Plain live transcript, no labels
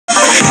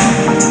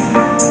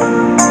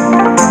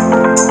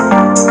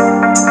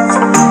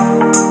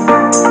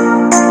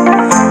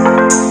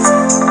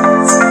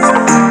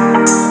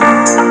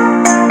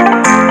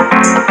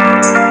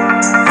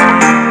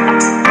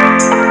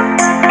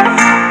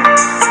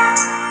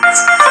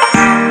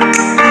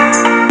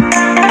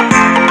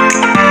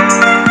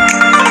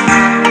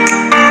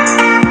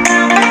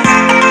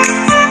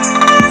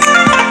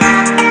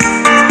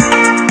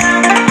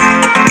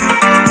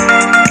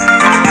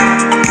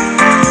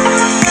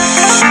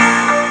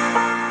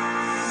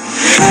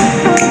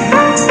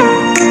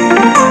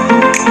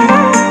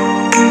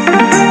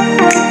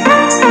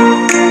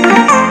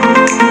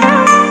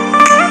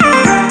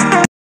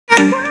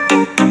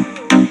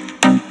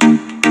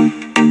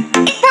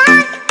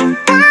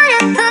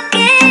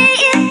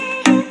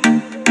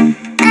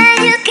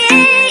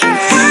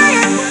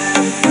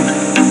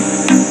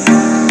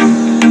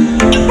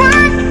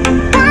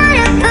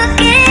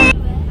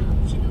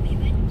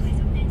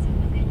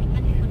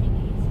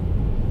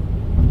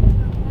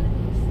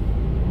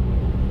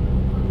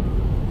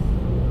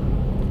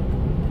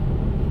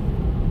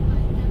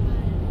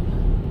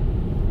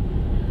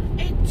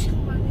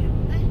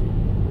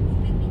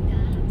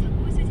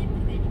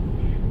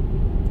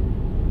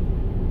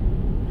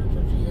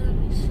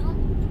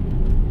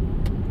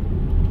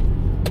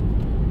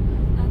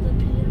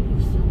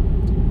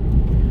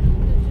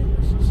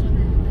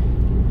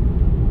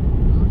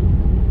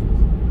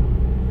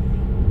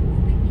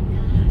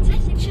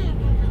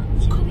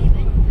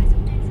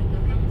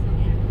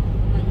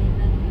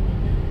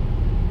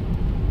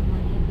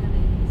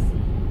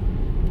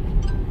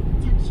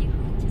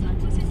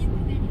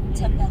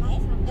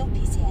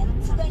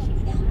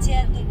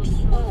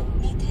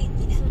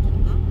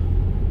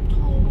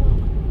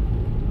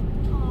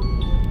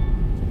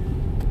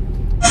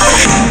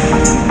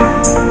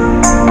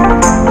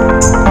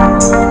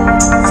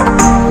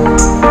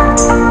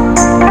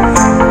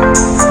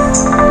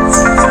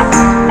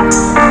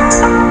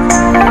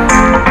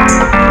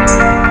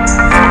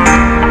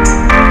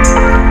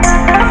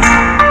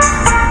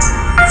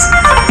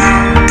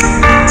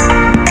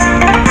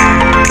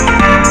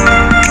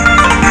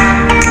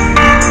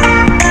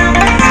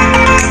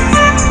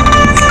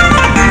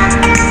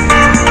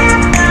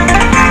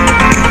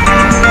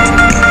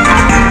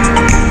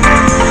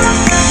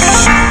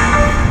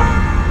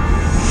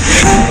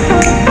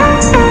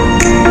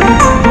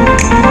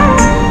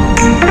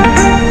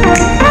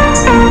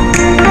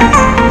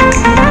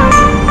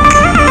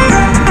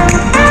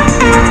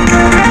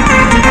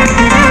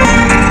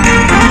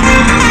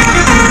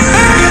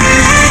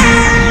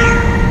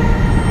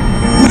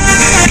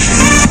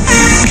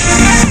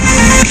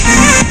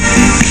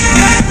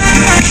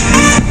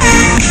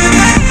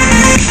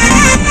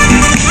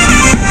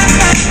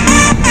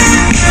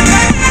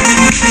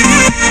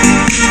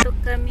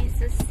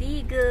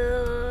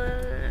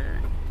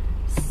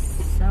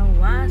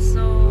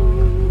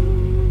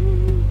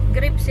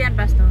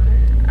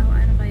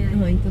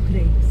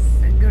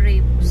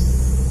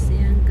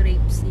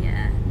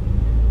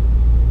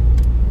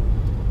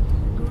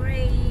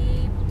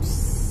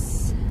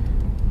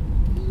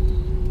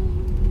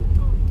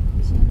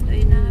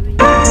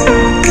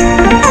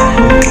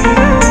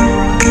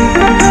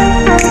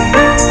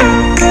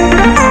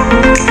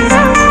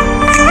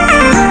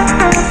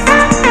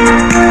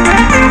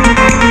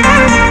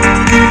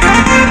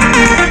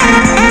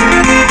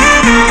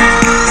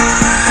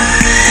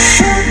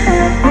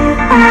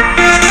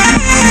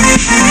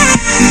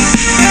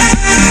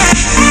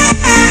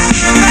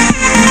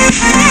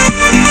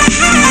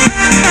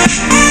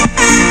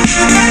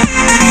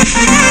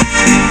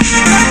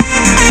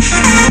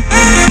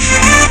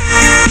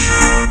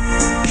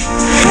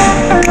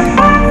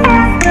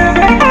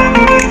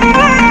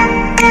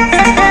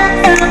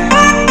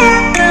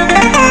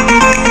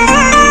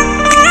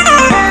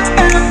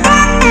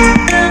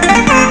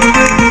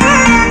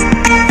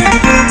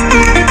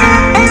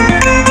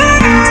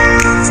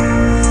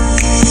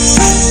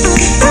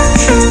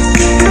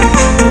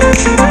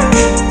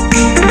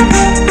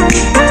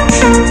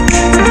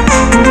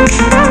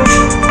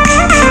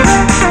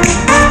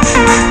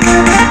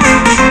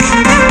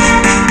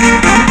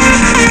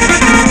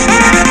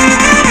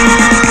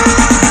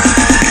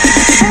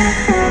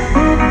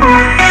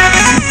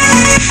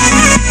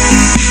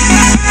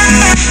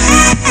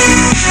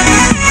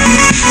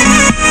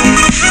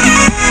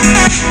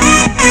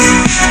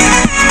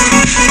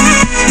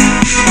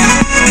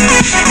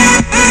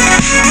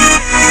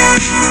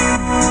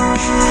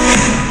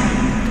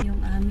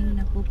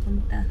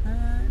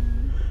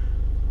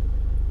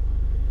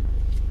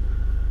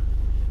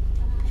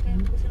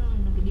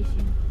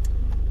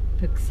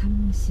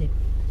130. 135.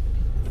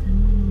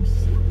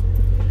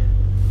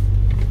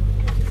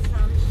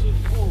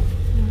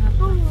 Mga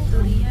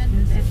factory yan.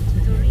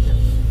 Factory.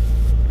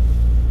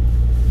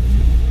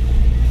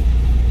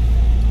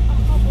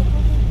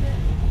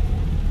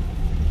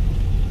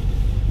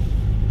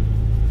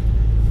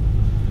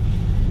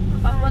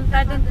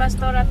 Papunta din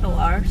Pastora 2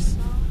 hours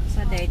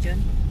sa Daecheon.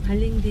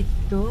 Haling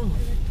dito.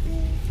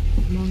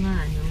 Mga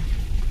ano.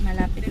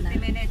 Malapit na.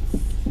 50 minutes.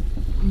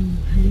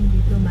 Haling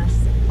dito mas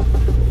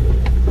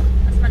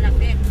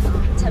malapit.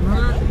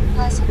 Mga,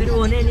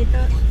 pero una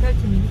nito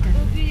 30 minutes.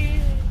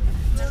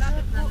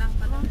 Malapit na lang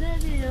pala.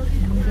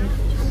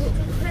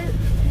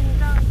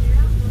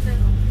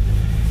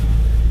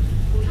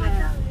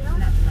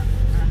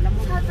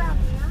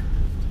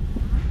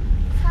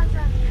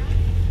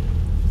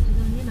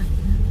 사장님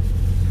아니야?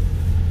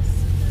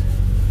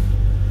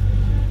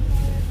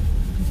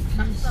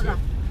 낯설어.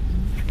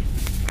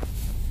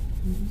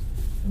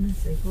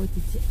 끝났어. 이거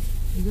어디지?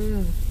 이거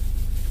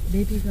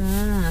내비가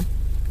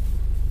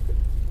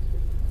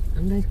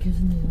안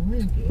가르쳐주네요.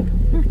 여기.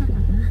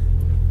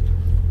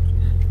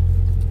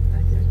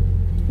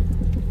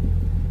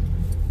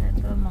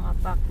 Ito mga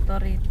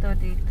factory ito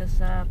dito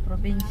sa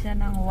probinsya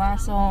ng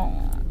Hwasong.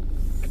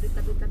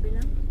 Tabi-tabi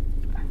lang.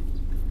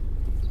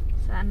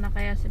 Saan na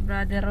kaya si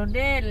Brother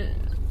Rodel?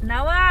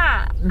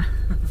 Nawa!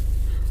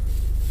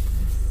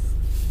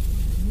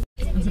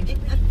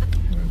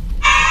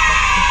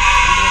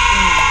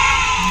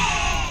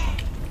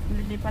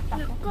 Lilipat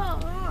ako.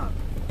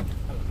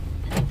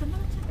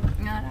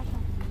 Ngarap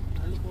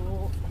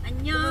ako.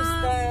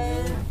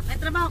 Annyeong! May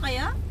trabaho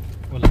kayo?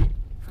 Wala.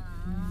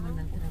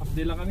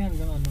 Update lang kami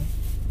hanggang ano.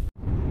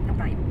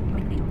 Kapag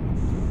mag-deal.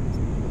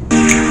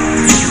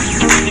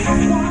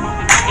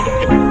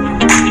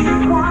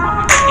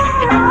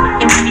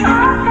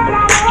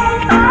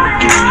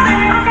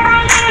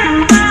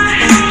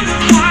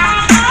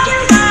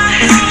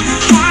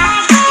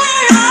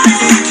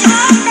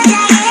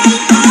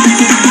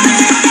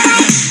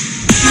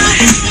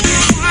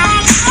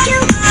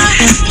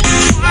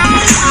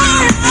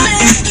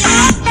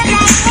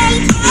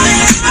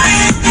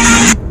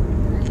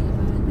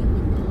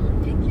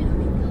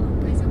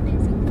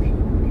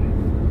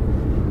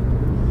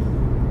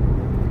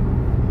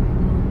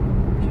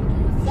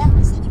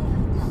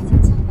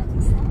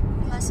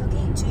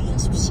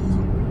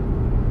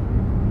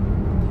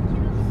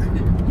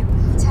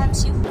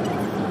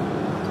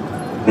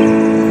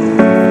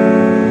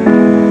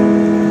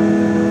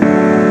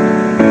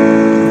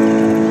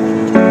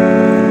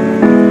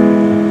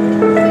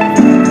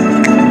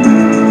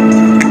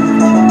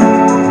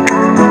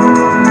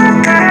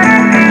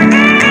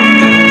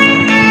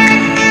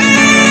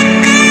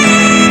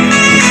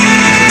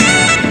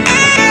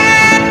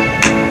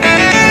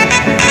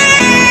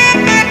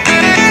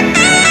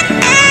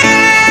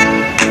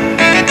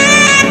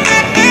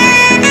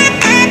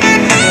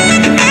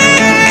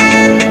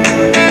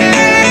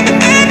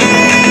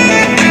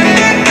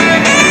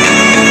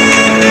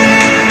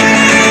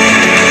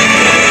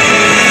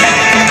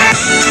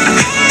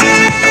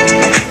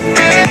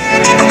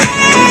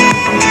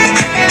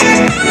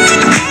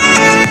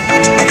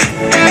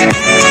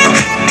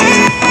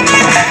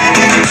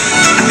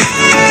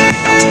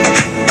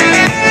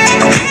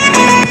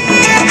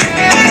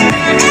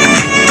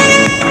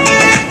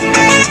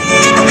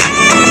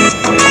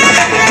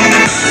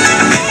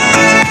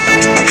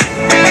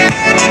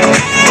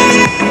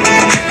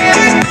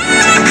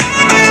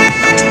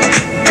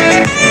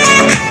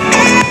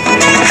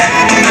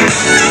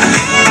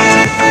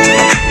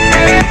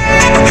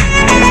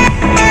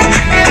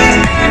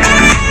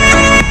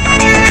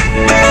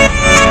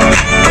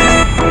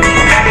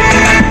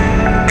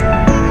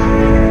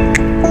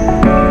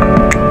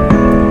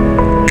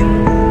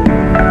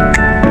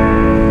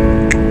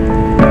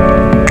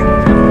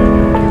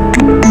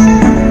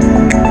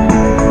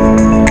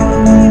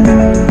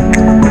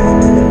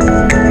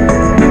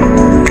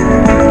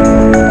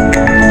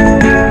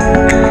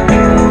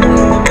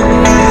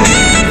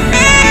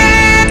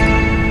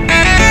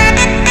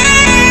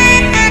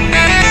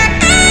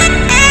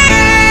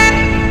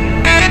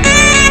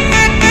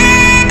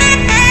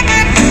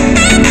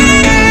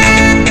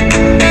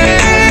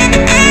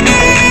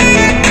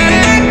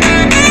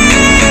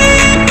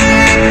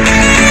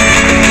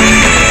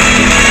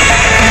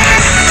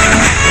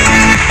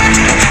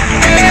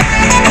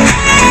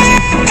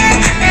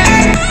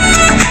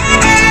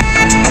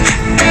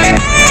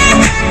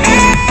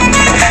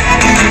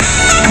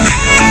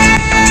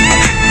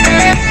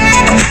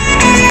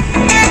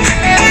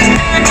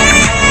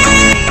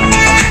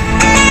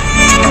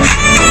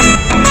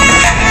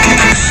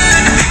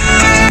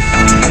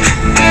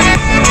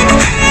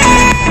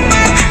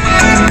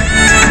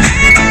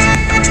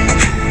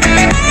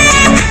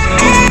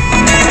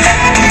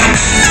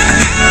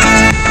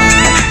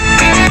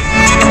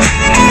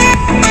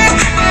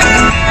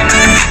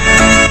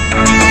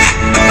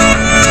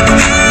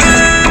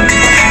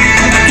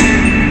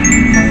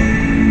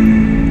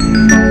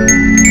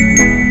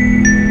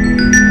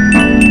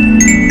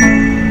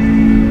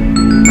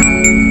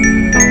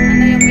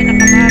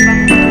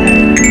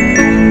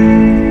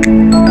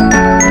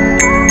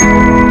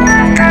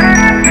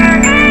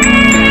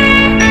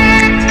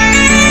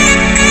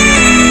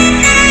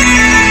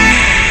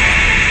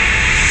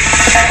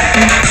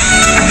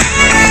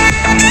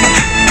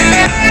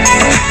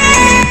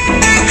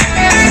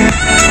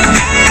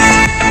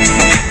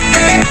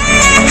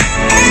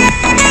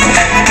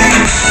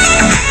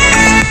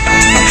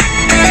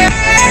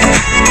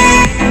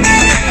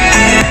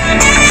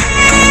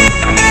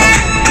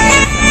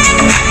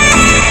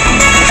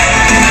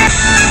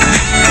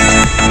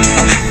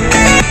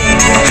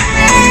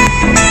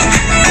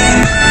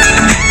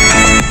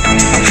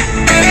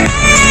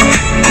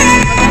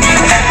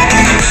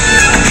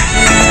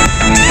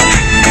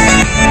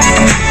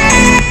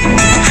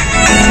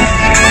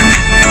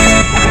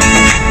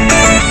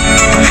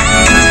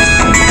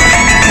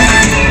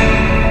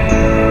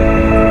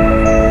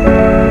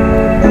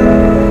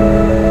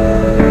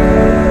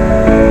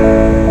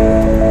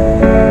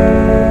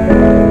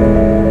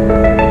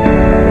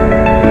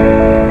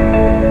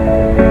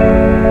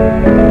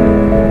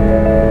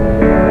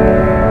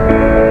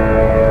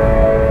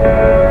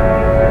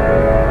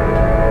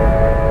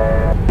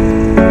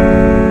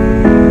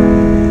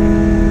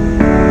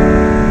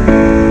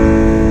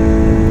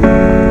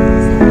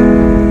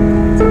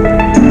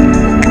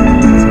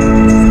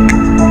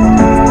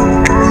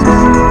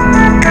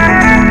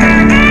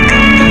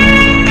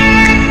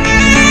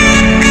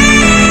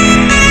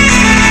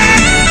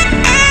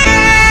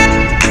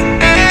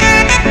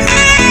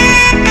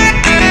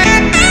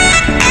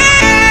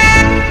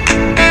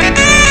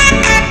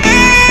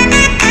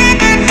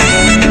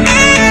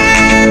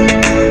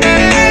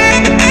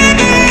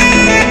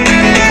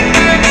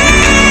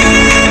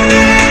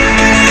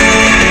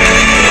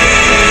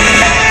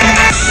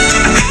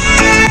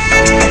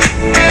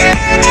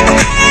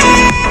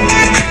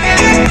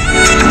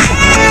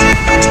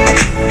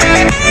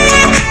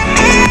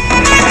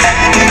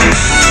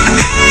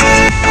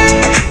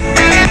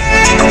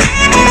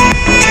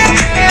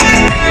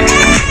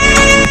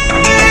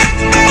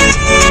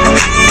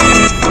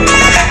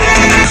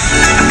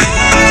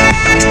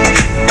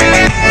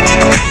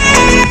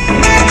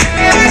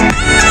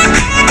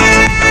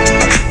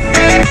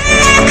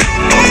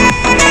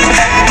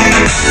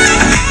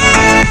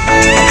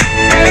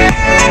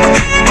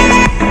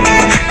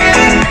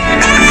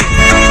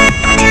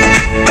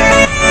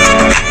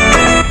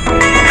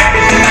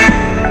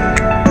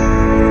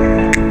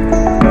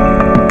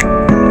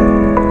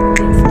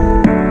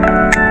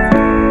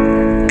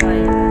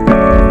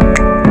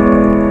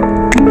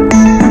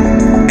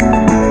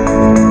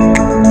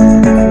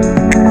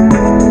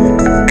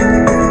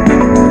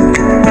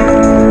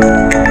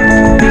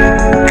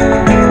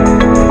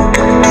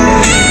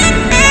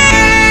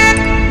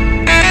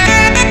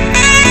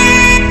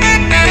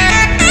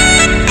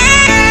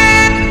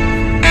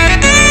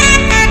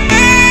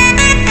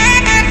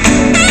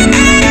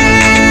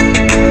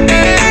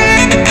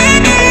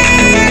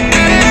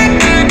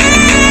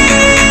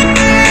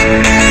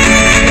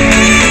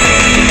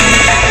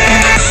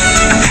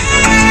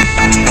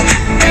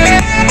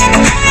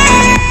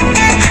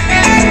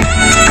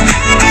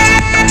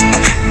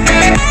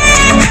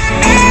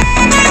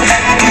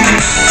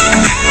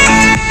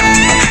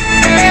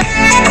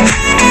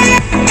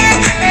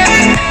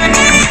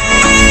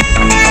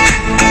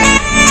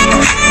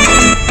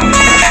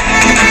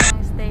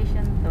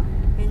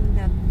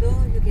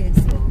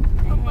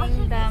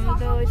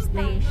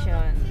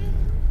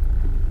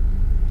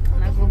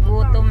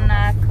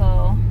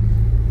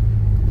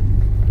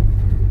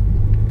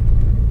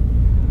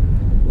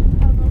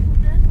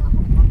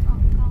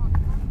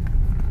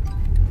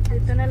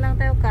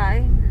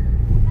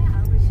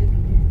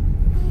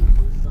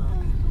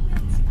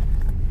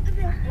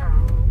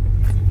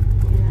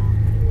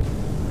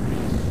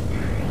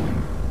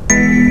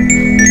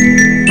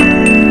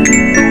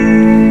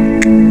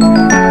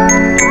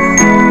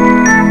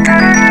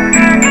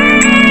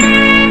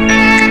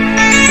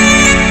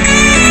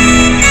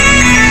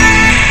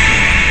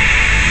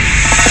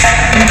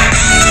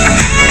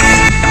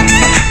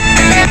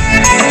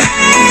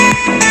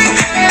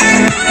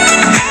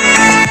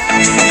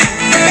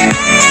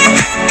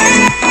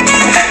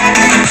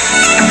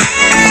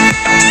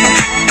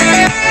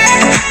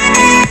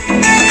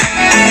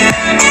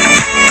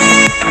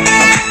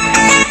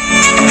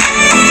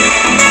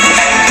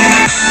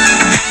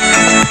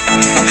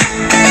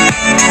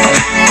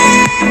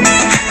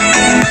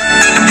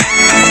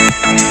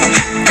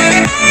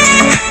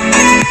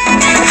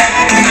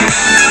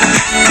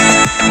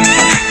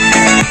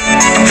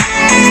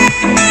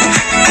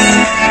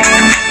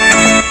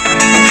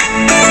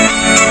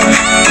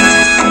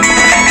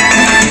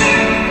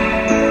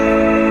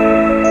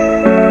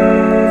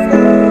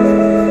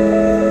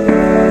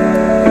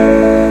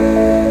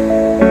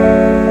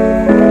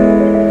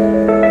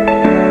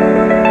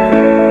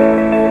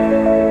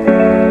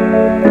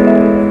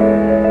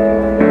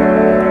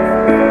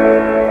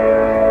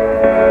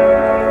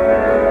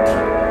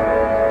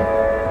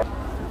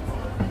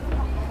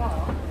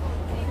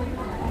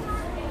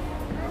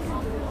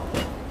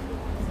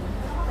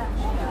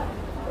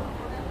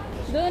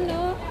 Doon,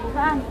 oh.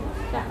 Saan?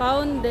 Sa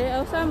Kaunde.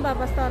 O, saan ba,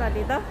 Pastora?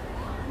 Dito?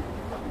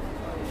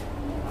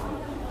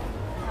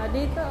 Ah,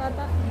 dito,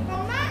 ata.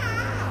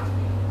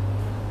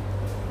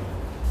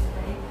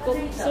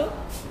 Kukso?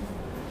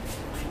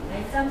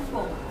 May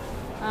sampung.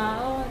 Ah,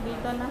 oo,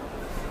 dito na.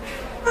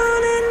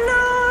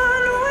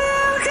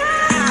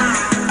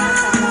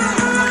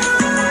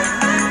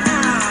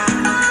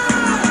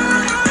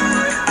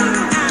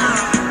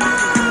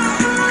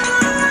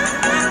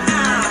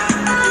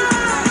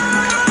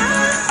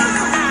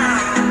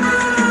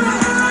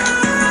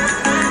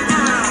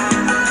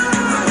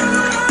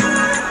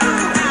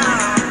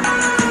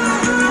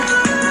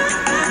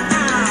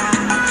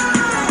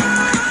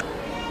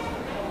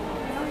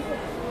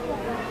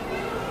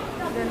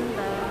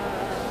 Ganda.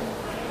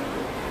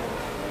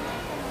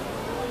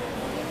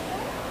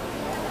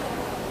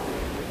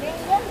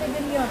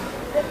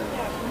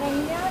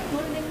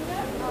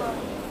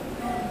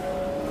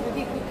 여기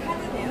그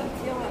카드네요,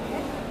 지역 앞에?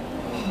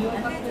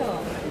 안 되죠?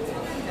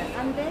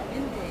 안 돼? 안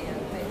돼요.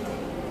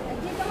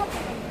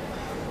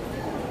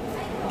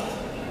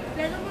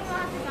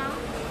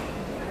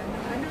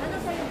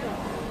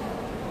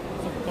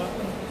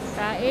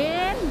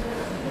 Kain.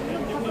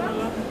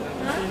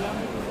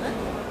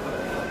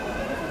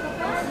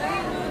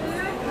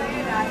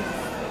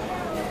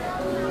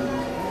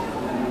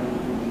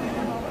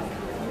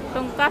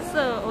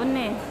 Tongkasu,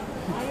 une.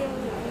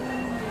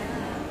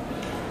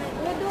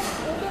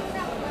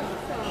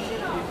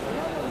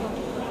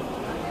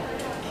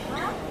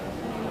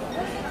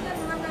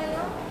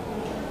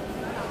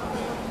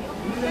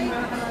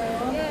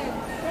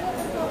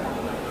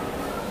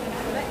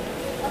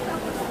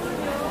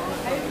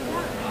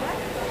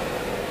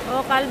 Oh,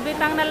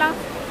 kalbitang na lang.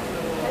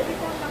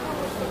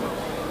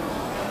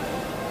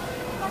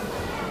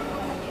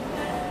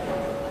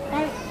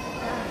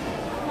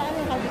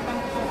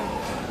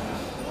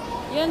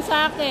 Yun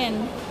sa akin.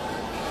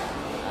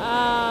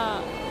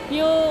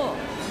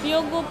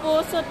 Pyugu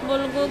pusot,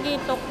 bulgogi,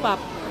 tukpap.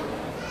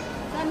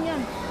 Saan yan?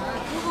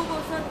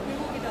 Bububusot,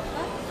 bibugi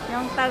dapat?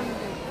 Yung tag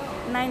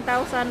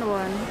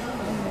 9,001.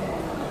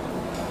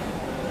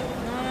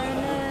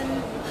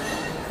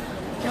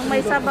 Yung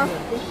may sabaw.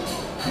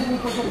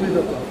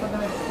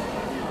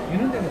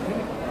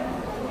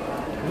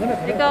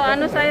 Ikaw,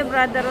 ano sa'yo,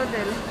 Brother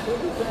Rodel?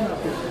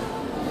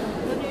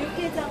 저는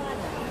육개장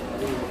하나.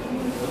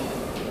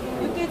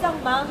 육개장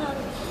 10,000원.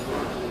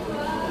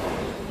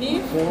 비?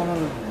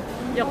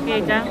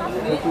 Yokkeja.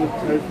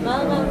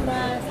 10,000원만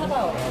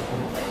사봐요.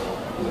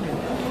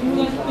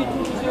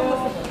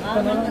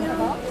 10,000원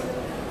사봐.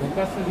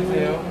 돈가스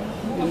주세요.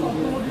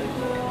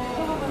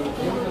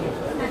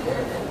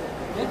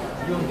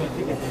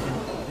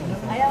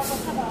 아야 한번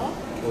사봐요.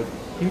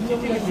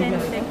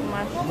 Scented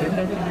mushroom.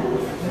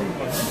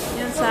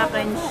 Yun sa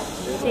akin,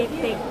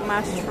 scented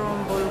mushroom,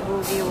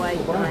 bulgogi,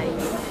 white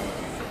rice.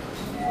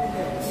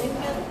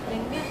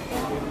 냉면?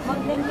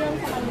 냉면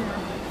사가는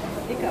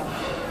ikaw.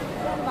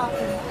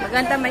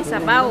 Maganda may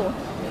sabaw.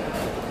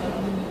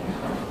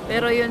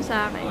 Pero yun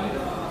sa akin.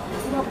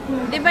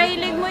 Di ba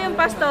hilig mo yung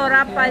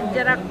pastora,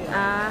 padjarak,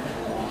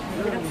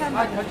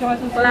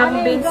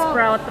 clam beans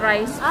sprout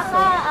rice?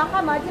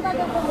 아까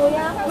마지막에 그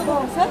뭐야?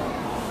 그거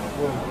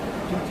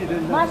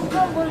마시고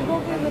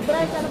물고기 with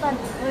rice ano ba?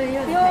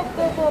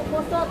 그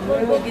버섯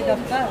물고기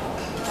덮밥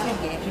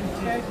 3개.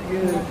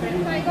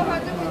 이거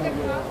가지고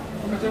있을까?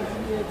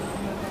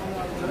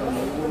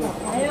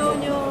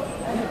 아야오뇨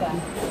ano ba?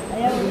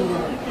 아야오뇨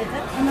육개장?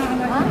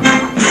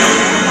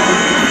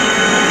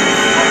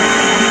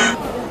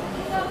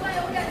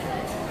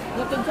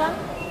 육개장?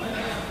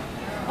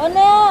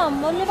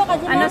 멀리 봐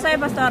가지 마. Ano sa'yo,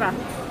 pastora?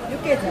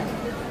 육개장.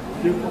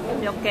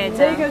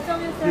 Yokkeja.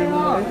 결정했어요.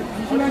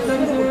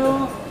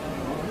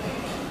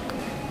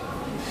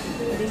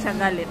 Hindi siya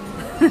galit.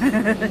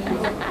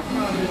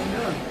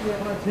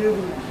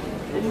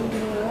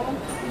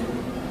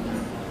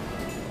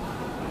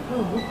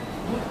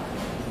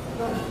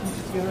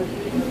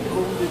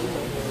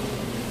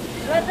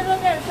 왜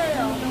들어갔어요?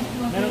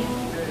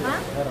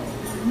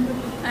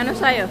 Ano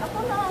sa'yo?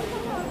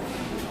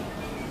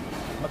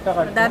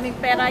 Madaming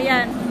pera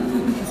yan.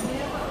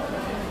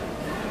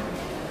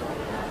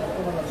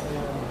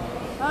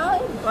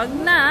 Wag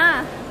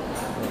na.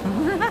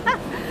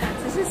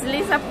 Si Sis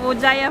Lisa,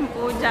 puja yan,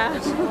 puja.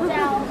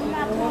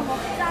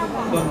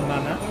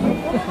 돈마나?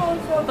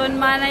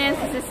 Tunmana yan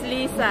si Sis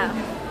Lisa.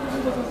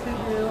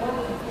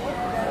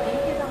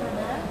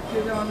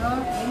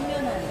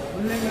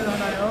 물냉면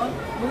하나요?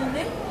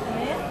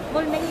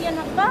 물냉면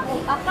할까?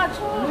 아까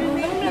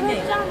물냉면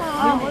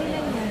했잖아.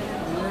 물냉면.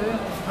 네.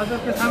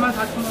 5개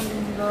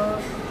 44,000원입니다.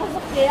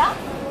 5개야?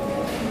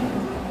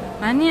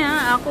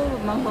 A니야, ako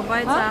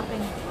magbabayad sa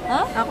akin.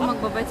 Ako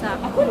magbabayad sa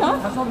akin. Ako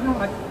na? 5명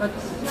같이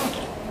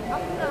쓰죠?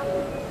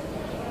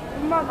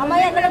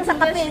 Mamaya na lang sa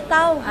kape,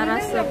 ikaw.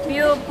 Aras sa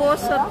pure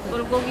pusot,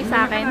 bulgogi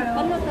sa akin.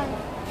 Ano ka?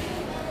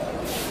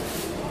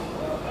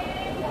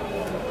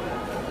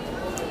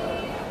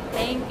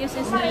 Thank you,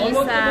 Sis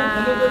Lisa.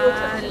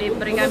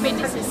 Libre kami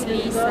ni Sis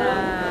Lisa.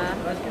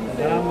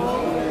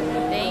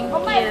 Thank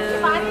엄마 이렇게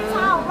많이 you.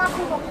 사. 엄마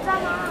그거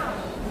먹잖아.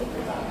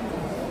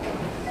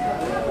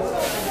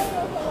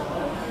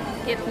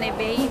 Kit ni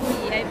baby.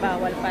 Ay,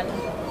 bawal pala.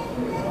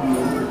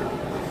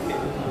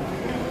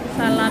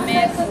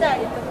 Salamis. Ito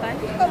tayo.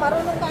 Ito,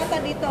 marunong ka ata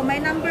dito. May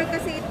number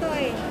kasi ito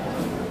eh.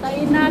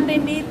 Tayin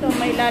natin dito.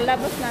 May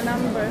lalabas na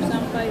number.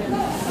 Saan pa yun?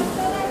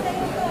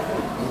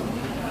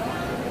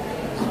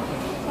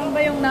 Saan ba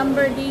yung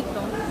number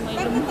dito? May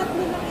Bakit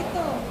tatlo lang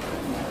ito?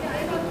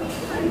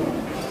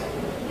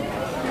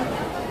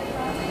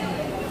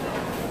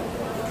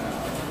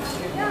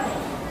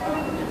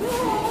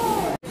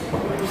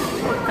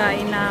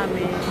 pagkain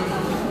namin.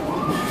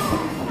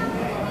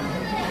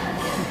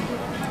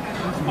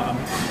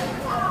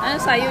 Ano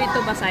sa'yo? Ito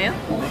ba sa'yo?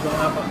 Ito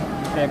nga pa.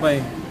 Kaya pa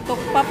eh.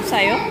 Tukpap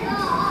sa'yo?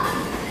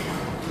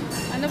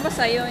 Ano ba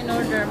sa'yo in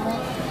order mo?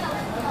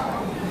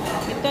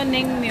 Ito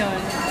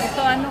naengmyeon.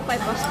 Ito ano kay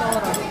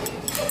Pastora?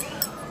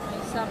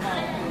 Isa ba?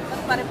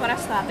 Ba't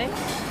pare-paras natin?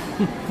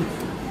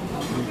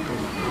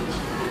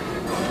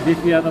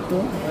 Beef yata to.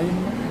 Ayun.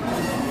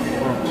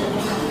 Oh.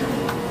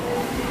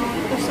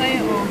 Ito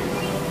sa'yo, oh.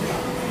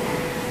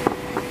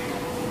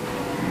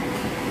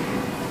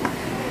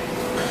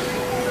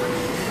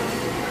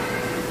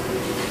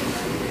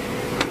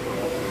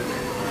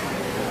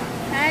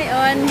 Hi,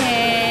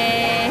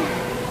 Onhe!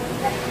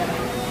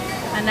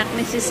 Anak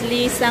ni Sis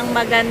Lisang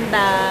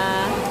maganda.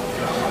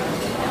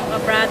 Yung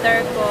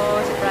ka-brother ko,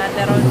 si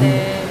Brother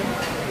Rodel.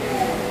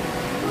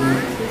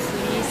 Sis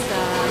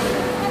Lisa.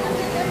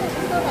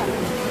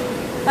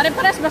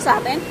 Pare-pares ba sa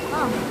atin?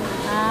 Oh.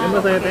 Ah, Yan ba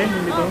sa'yo, te?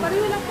 Hindi to? Oh,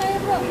 pariho lang tayo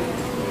bro.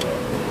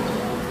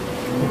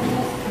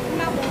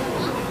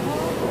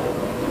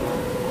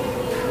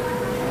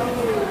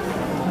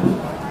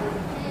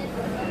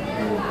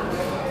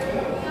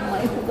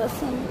 may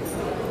hugasan.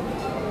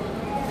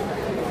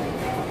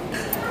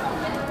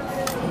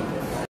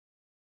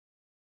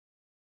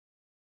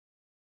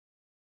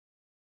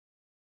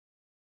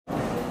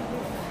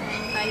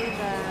 Tayo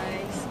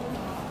guys.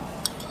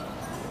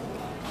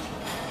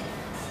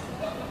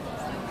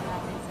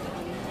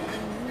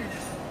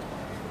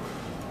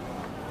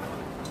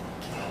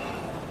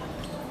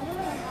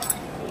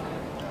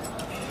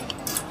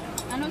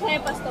 Ano sa'yo,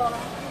 Pastora?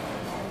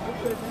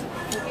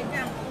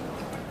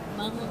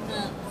 Mangon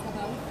na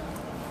saraw.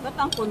 Ba't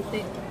ang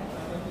kunti?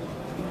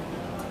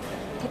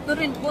 Ito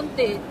rin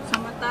kunti.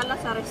 Samantala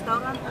sa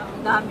restaurant, ang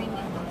dami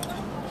nito.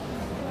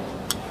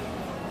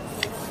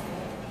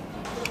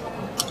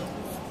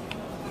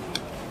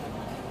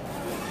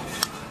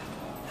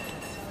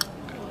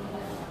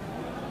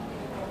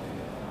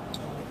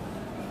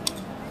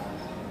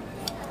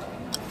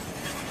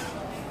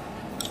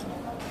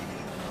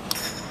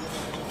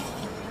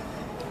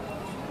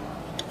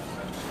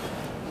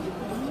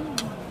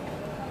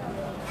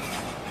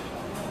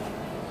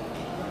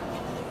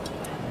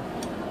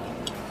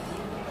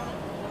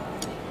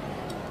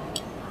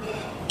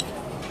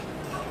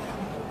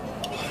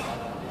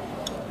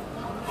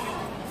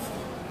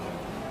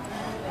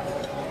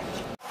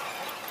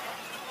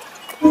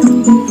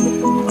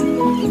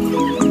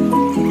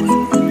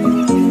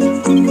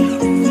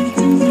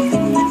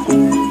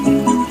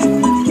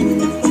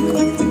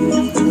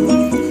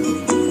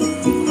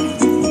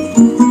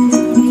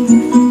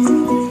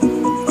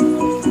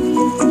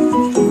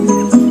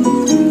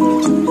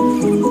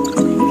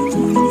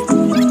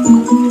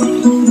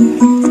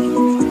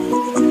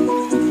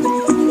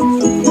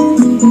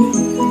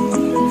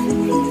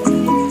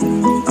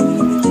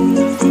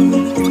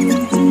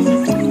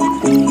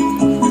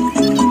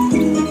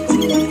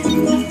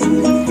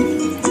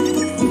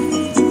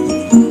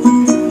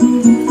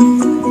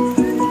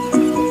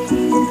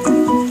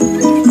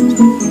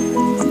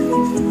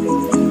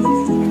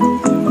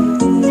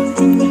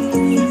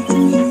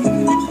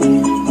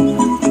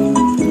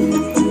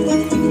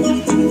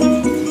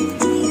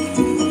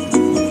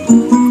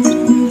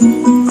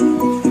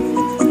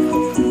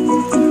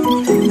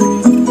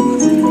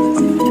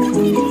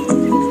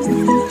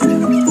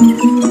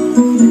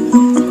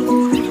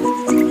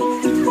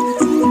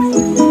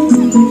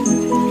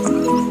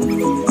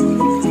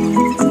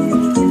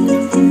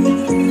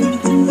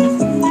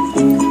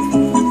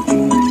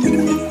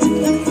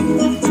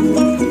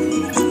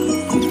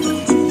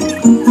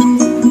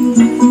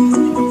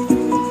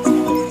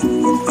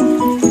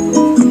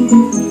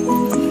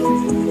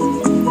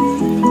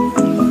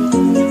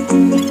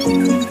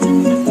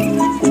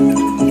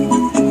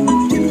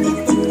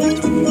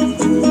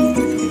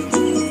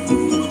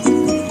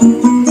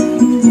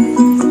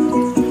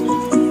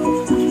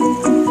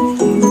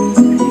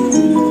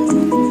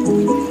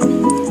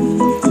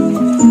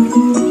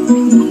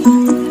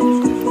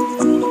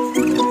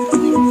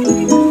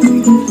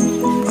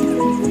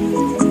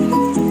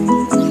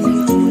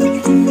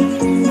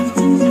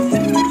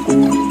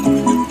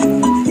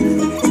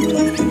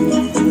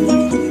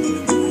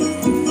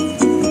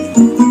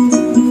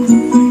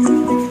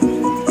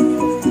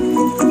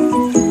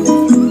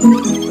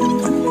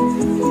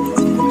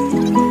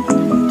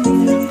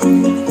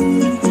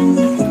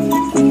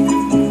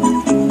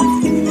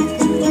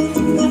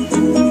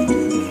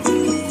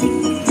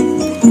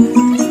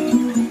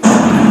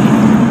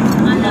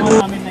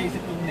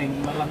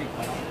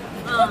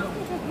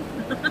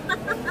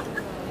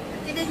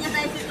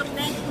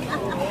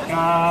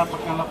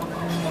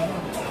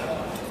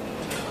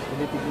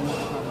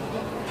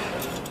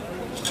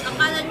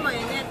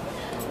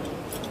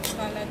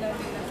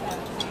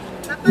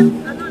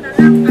 ano na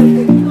lang, ang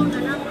video na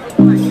lang,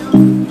 kinuha nyo.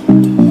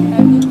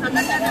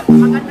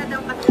 Maganda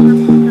daw kasi ng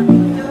video.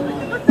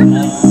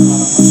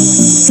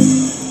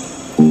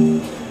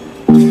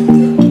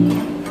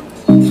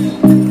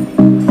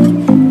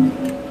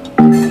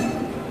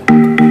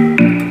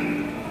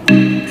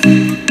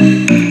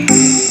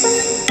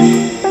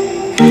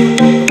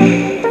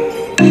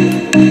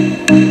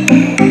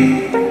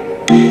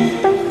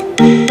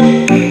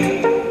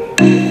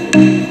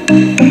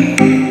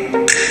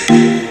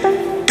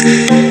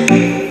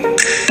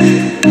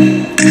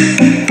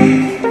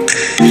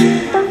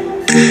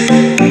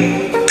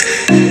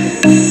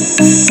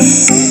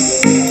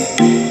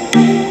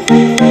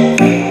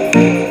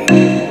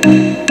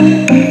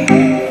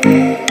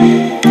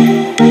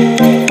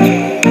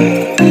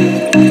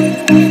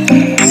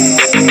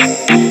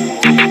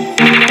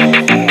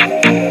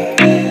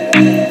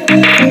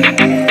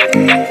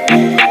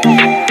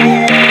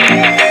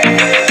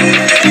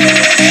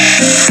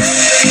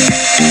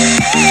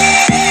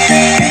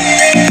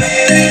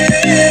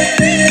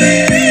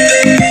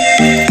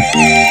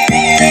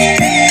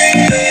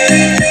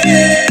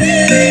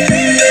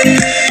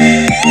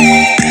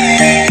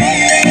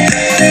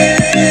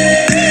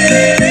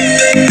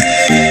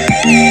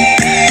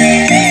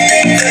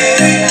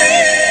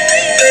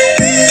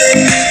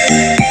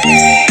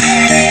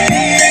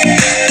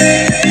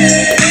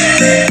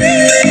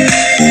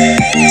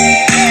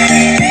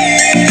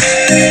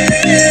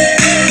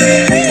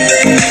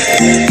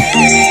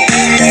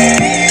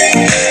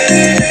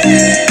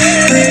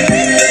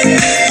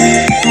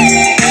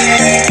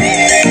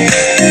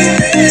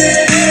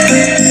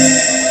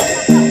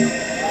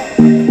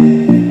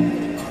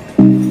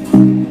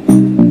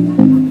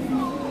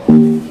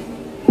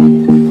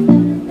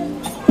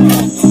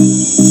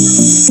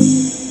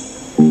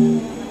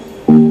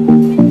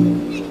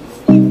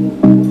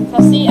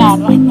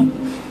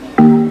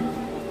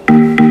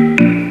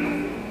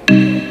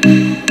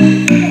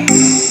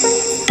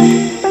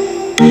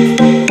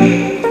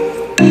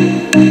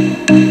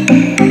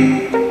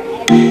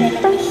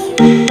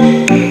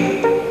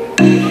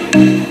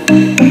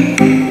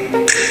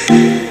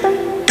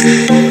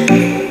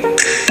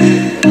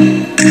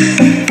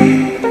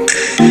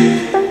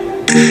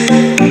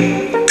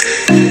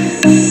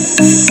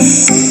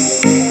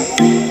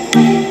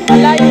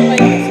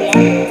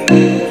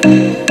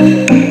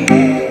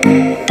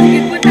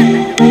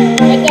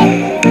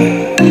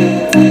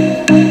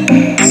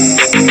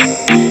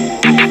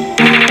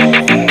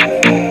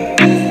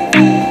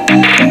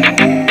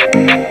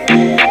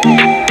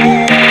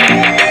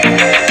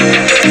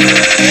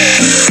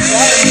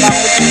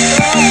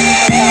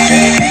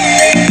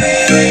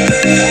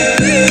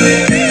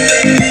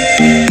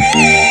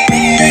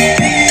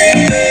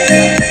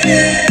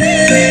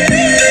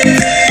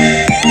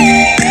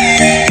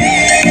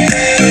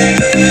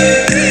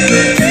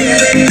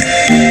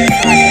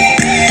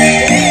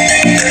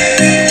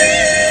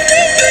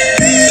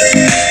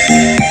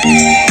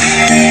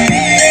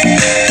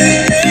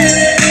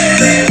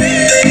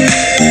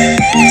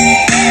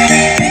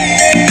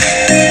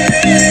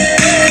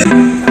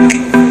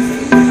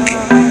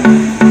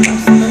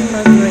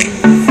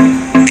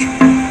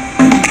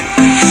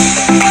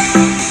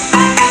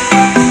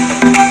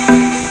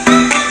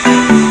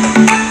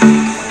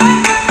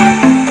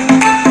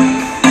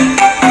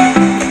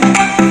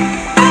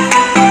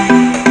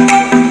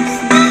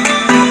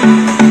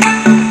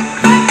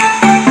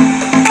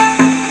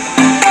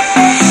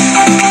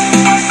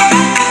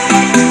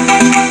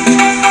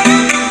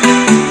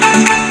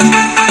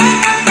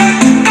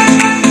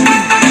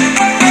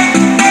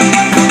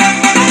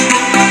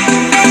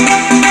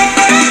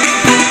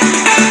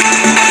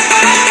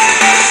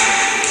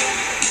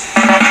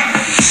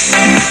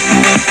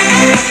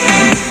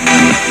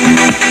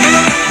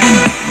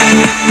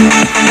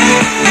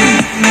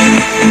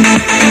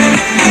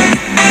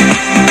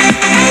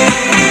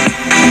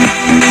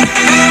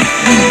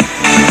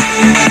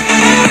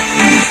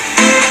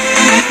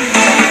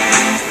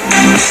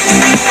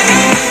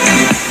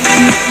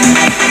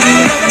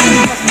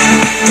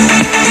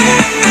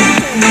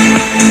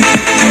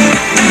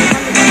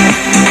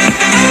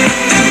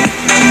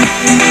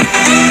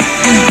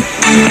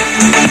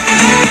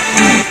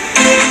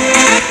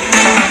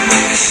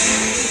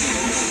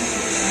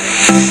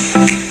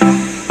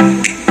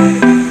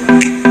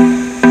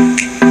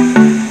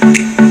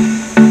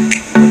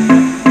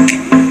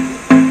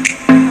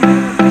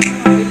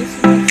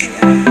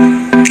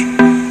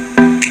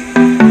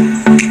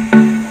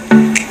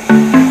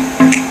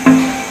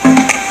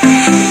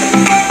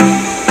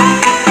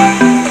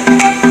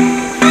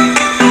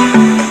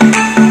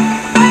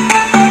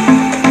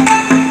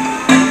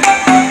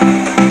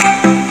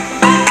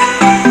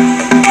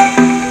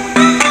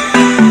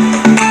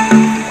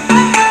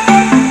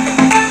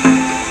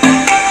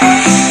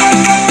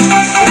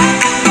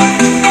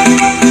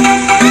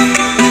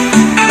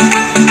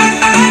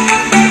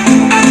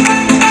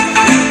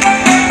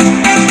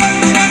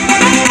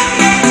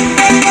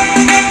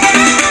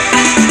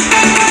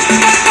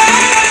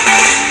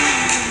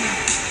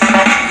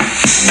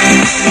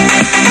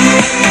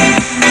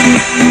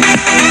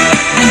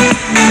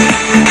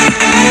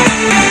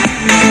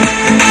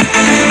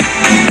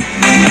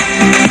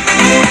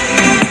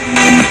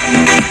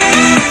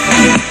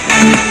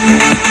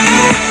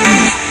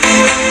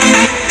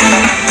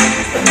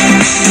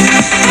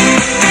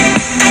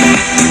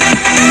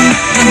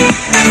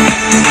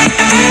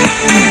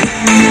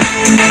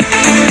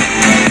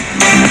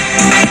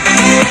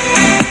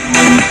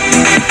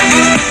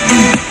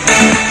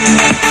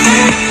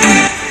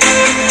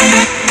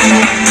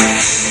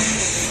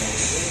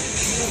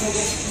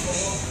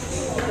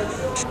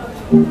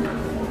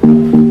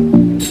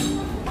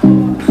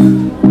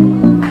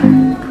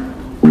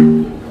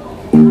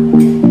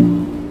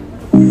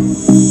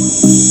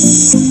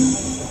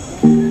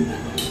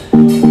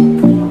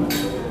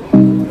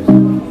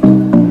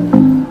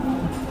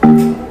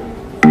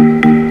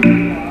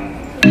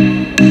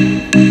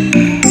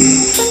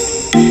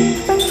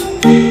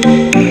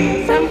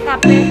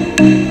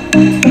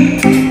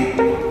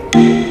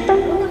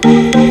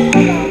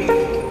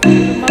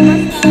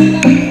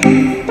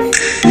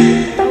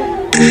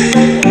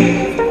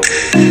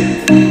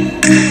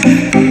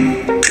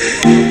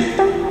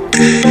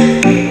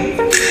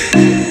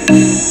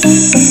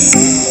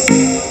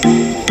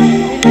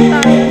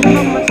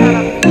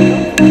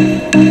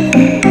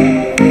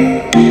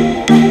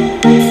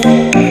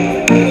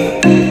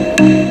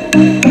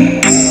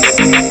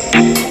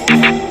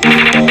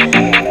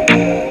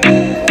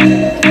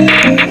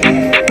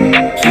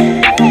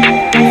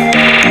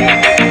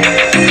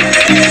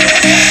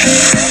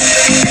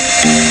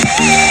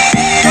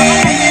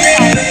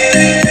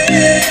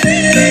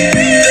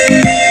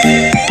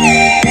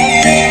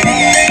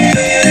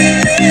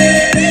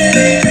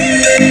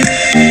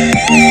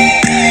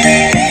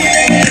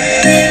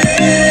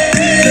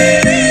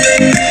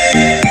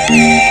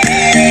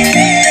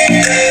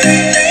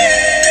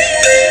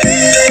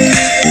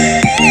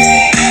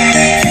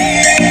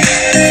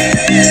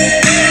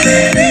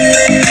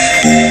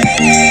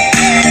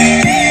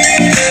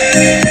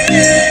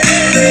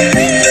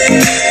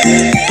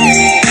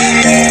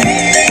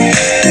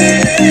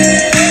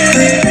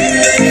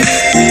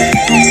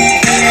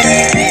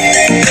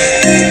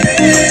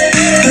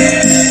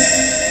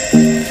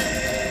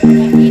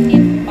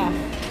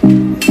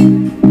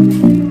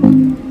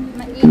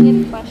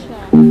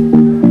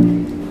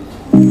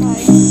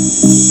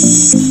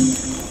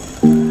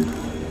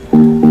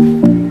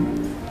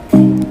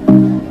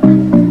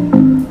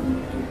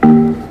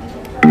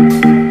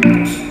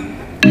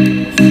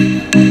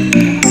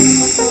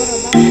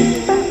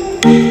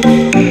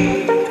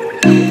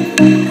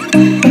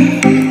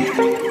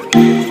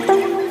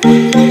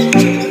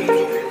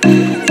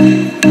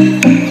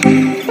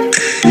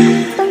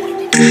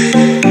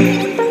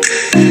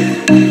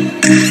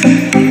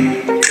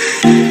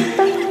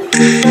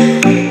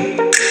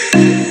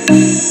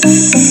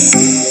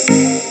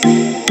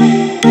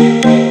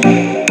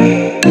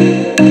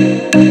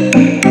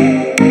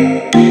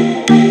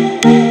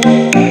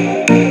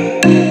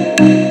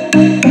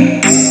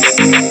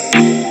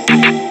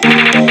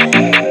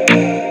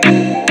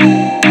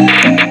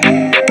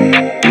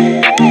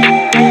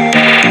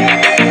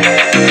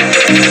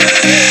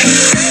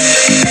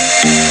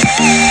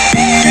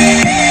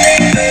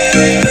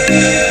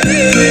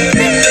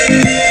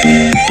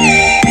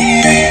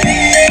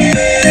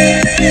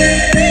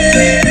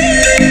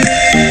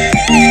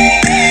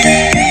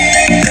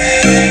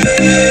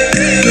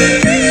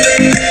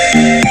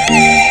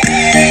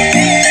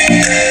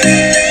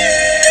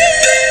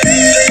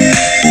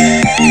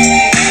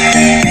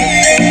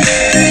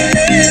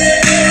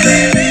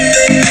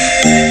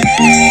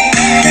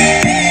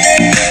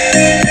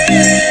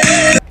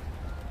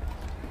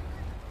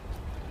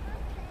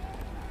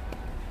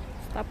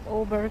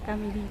 Stopover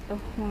kami dito,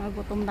 mga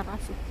gutom na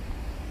kasi.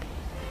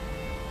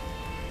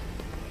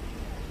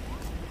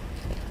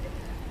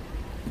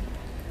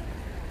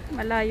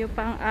 Malayo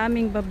pa ang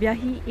aming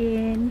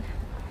babiyahiin.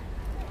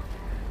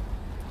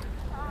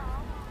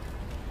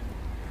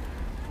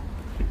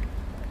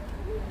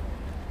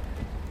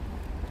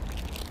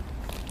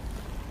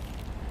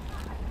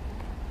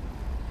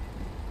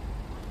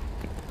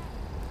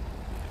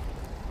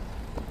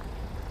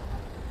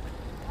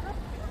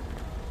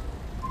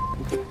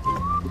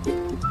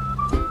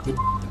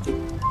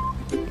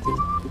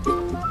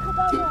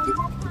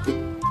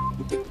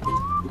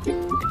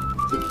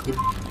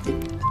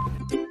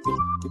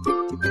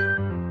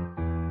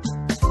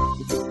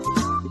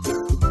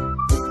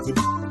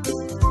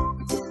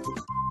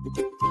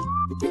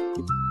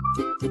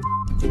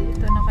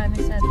 Dito na kami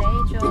sa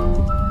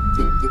Daecheon.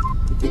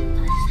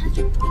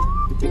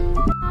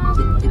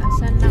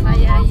 Asan na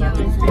kaya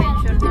yung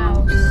pension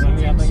house?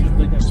 Amoy, amoy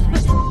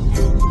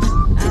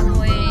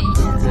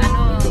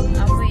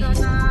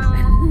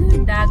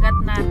dagat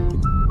na.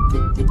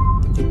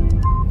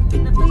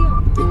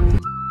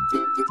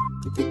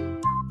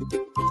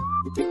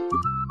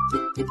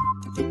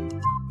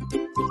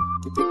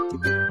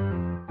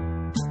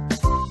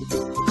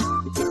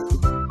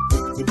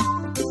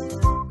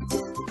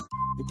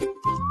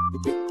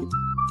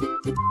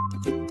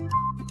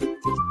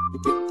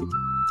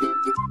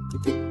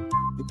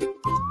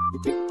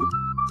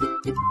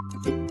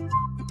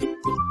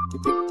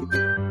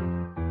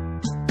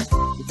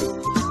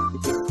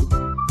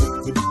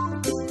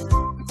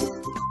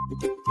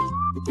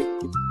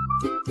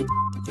 Dito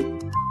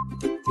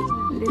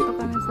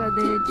kami sa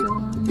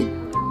Daecheon.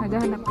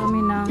 Naghahanap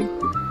kami ng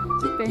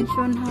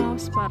pension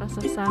house para sa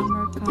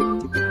summer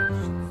camp.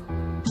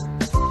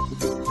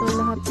 So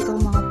lahat to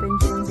mga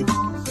pension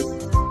house.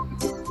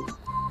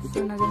 So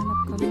naghahanap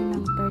kami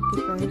ng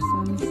 30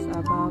 persons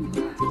above.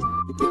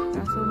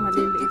 Kaso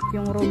maliliit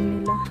yung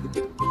room nila.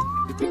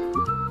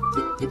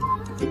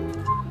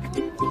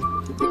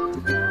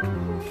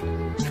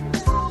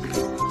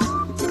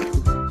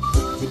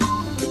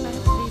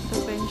 Dito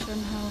pension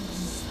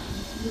house.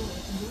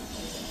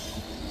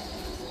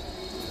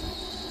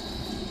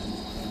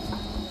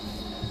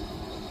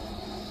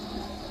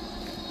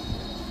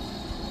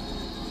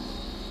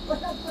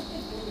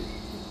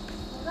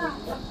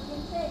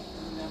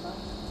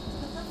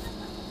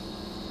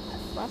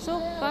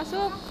 Pasok,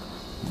 pasok.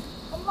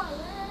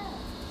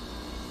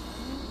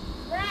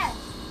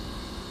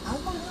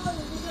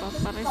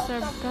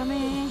 Papa-reserve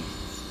kami.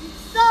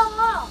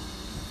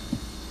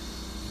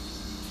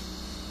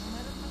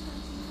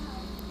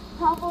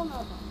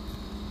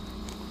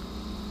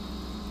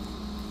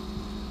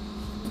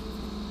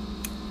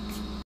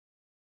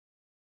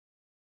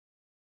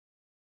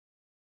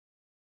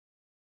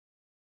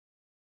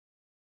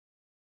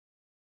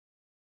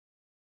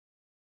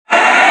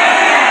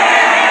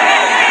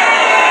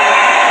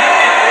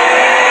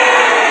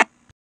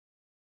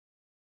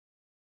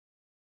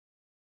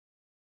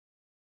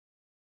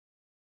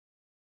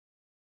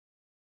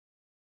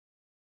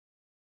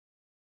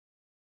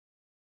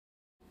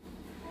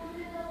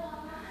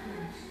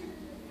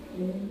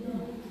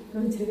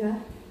 그럼 제가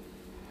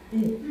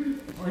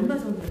얼마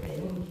정도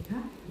돼요,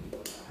 여기가?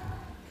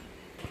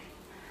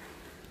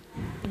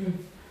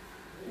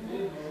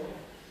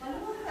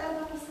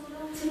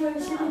 7월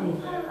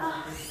 11일.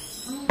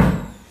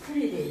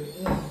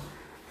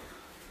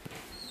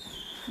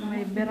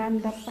 May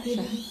veranda pa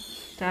siya.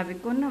 Sabi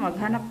ko na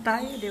maghanap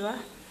tayo, di ba?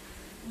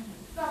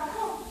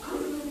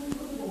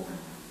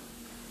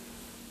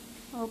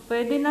 Oh,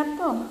 pwede na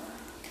to.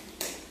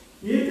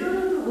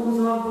 예전에도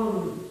거기서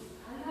한번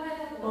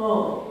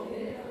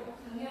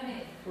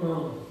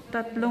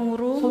Tatlong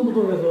room.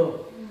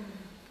 선부동에서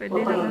Pwede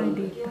na kami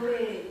dito.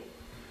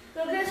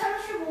 여기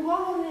 35만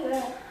원이래.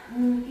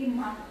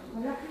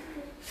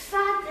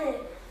 싸지.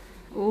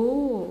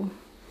 Oo.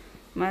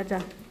 맞아.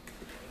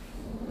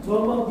 저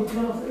엄마가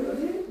불편하세요,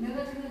 거지?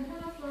 내가 지금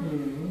해놨어.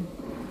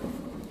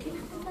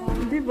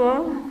 Di ba?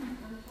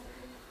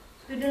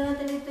 Pwede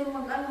natin ito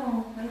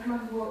mag-ano,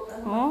 mag-work.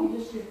 Oh?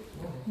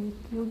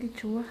 여기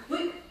좋아.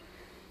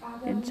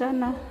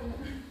 괜찮아.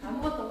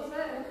 아무것도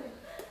없어요.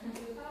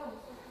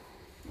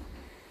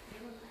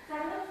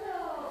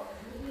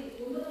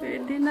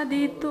 Pwede na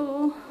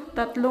dito.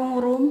 Tatlong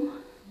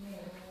room.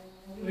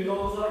 우리가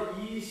거기서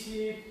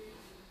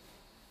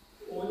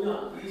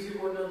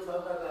 25년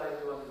살다가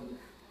이제 왔는데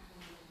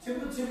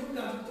집은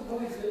아직도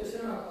거기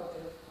신어놨 것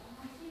같아요.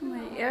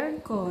 May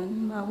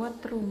aircon.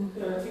 Bawat room.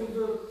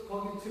 지금도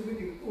거기 집은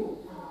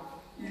있고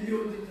 1,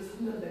 2월 이제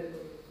 3년 된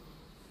거예요.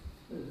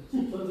 집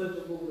전세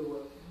주고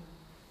그러고.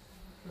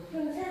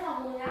 전세가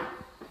뭐야?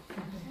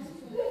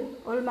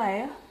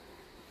 얼마예요?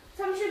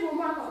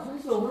 35만 원.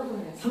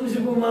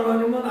 35만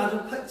원이면 아주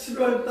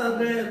 7월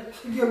달에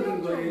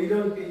파격인 거예요. 이런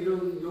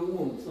요금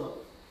없어.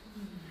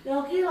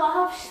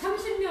 여기가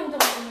 30명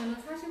정도면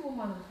 45만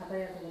원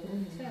받아야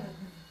되거든요.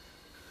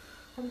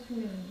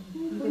 30명.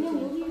 그냥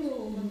여기로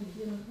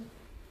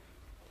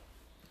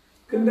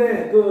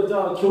근데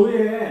저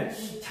교회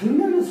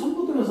작년에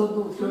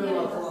선부동에서도 교회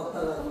왔다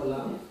갔다 몰라.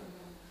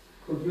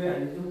 그 교회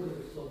아닌지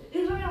모르겠어.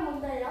 이름이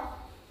뭔데요?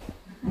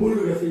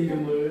 모르겠어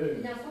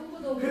이름을. 그냥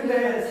선부동.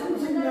 근데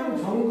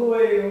 30명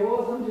정도예요.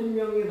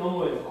 30명이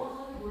넘어요.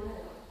 저는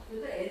몰라요.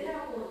 그래서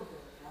애들하고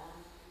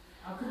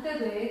아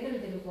그때도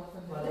애들 데리고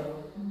왔었는데. 맞아.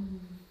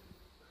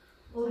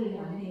 우리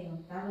안 해요.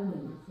 다른은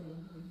있어요.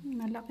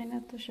 Malaki na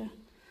to siya.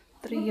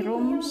 3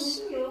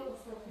 rooms.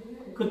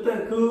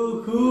 그때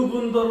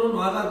그분들은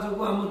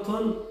와가지고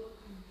아무튼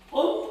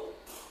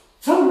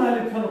엄청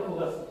난리 펴놓고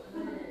갔어.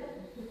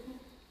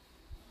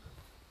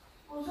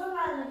 무슨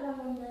말을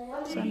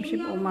펴는데요?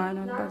 35만 원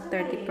pag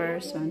 30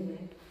 person.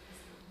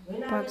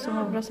 Pag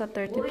sumobra sa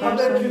 30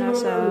 person,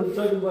 nasa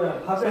저기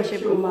뭐야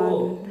 45만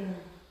원.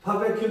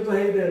 바베큐도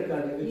해야 될 거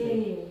아니야, 그치? 예.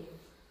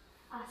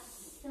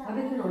 아싸.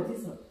 바베큐는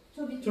어디서? 저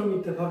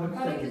밑에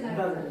바베큐장이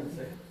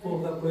있어요.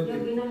 거기다 보여드릴게요.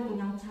 여기는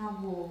그냥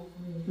자고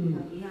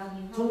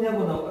이야기. 정리하고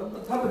나와.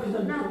 바베큐장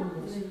밑에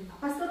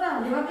아빠스라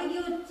내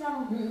바베큐장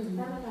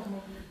따라가네.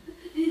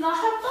 이거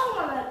한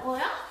방만 할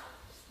거야?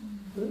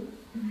 응?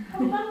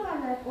 한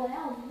방만 할 거야,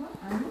 엄마?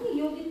 아니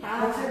여기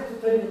다 같이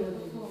붙어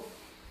있는 거.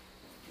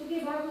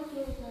 저기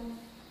바비큐잖아.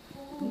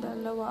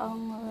 Dalawa ang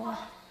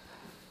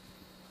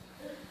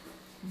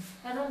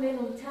다른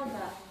메뉴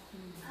찾아.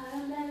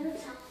 다른 메뉴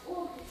찾고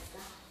있어.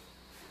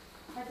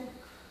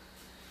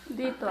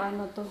 dito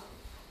ano to?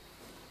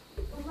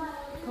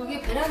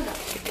 거기 베란다.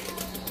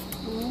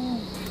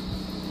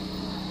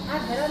 아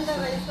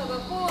베란다가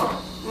있어갖고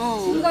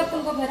짐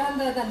같은 거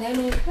베란다에다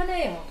내놓으면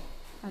편해요.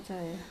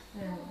 맞아요. 네.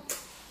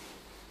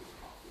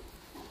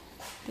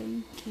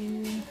 Thank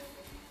you.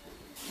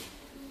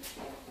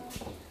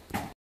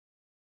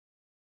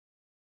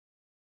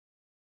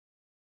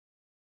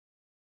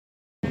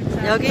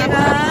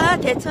 여기가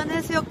대천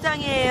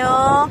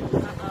해수욕장이에요.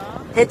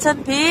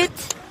 대천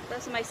비치.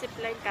 Tapos may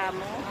zipline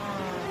kamo.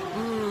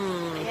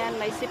 Ayan,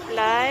 may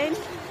zipline.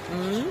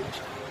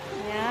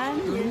 Ayan,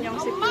 yun yung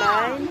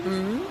zipline.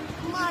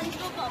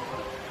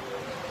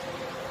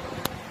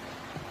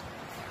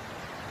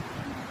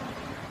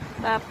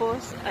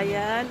 Tapos,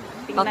 ayan,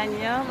 tingnan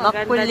nyo,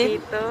 maganda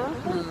dito.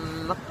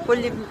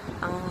 Makulim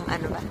ang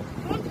ano ba?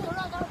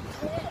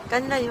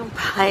 Ganda yung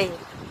bahay.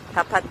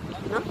 Tapat,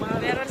 no?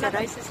 Meron na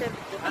may siserve.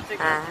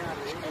 Ah.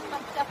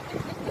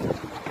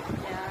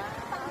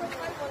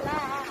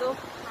 So,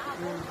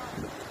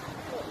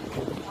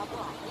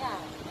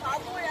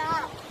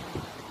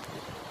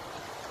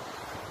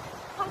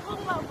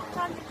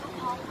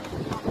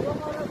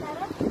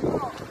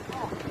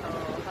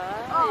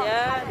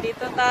 ayan,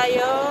 dito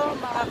tayo,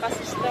 mga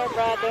ka-sister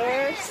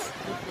brothers.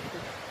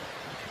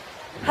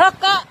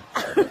 Haka!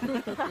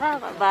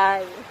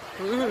 Bye.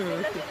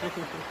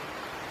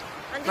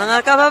 Mga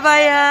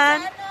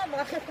kababayan.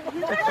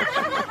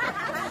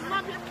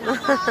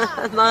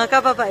 Mga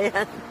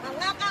kababayan.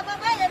 Mga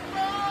kababayan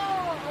po!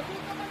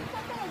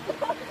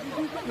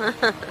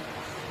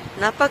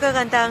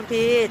 Napakaganda ang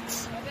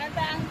beach.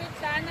 Maganda ang beach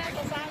sana,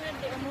 kasama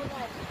di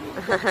umunod.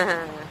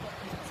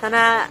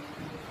 Sana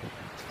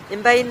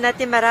imbayin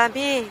natin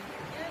marami.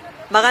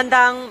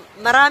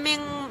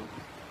 Maraming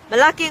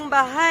malaking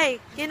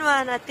bahay.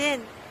 Kinuha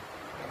natin.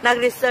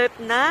 Nag-reserve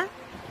na.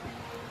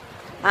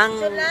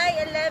 Ang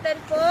July 11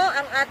 po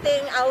ang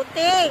ating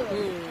outing.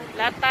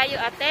 Lahat tayo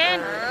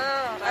attend.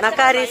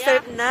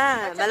 naka-reserve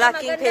na.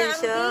 Malaking Maganda ang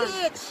pension.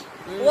 beach.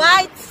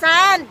 White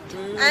sand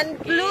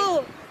and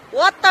blue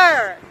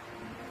water.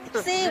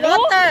 Sea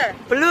water.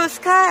 Blue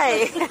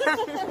sky.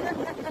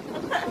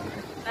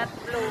 Not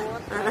blue.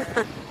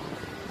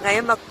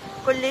 Ngayon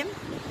makulim.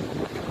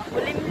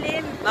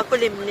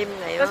 Makulimlim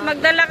ngayon. Tapos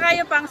magdala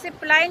kayo pang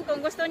zipline.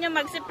 Kung gusto nyo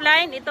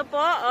mag-zipline, ito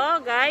po,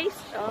 oh guys.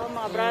 Oh,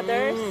 mga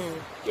brothers.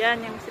 Yan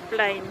yung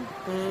zipline.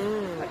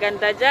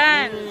 Maganda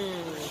dyan.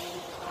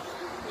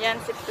 Yan,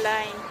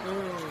 zipline.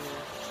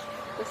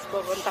 Tapos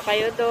pupunta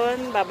kayo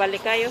doon,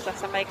 babalik kayo,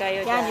 sasakay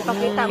kayo dyan. Yan,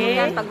 ipakita mo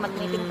yan pag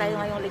mag-meeting tayo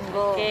ngayong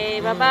linggo. Okay,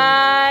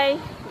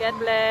 bye-bye. God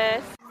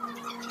bless.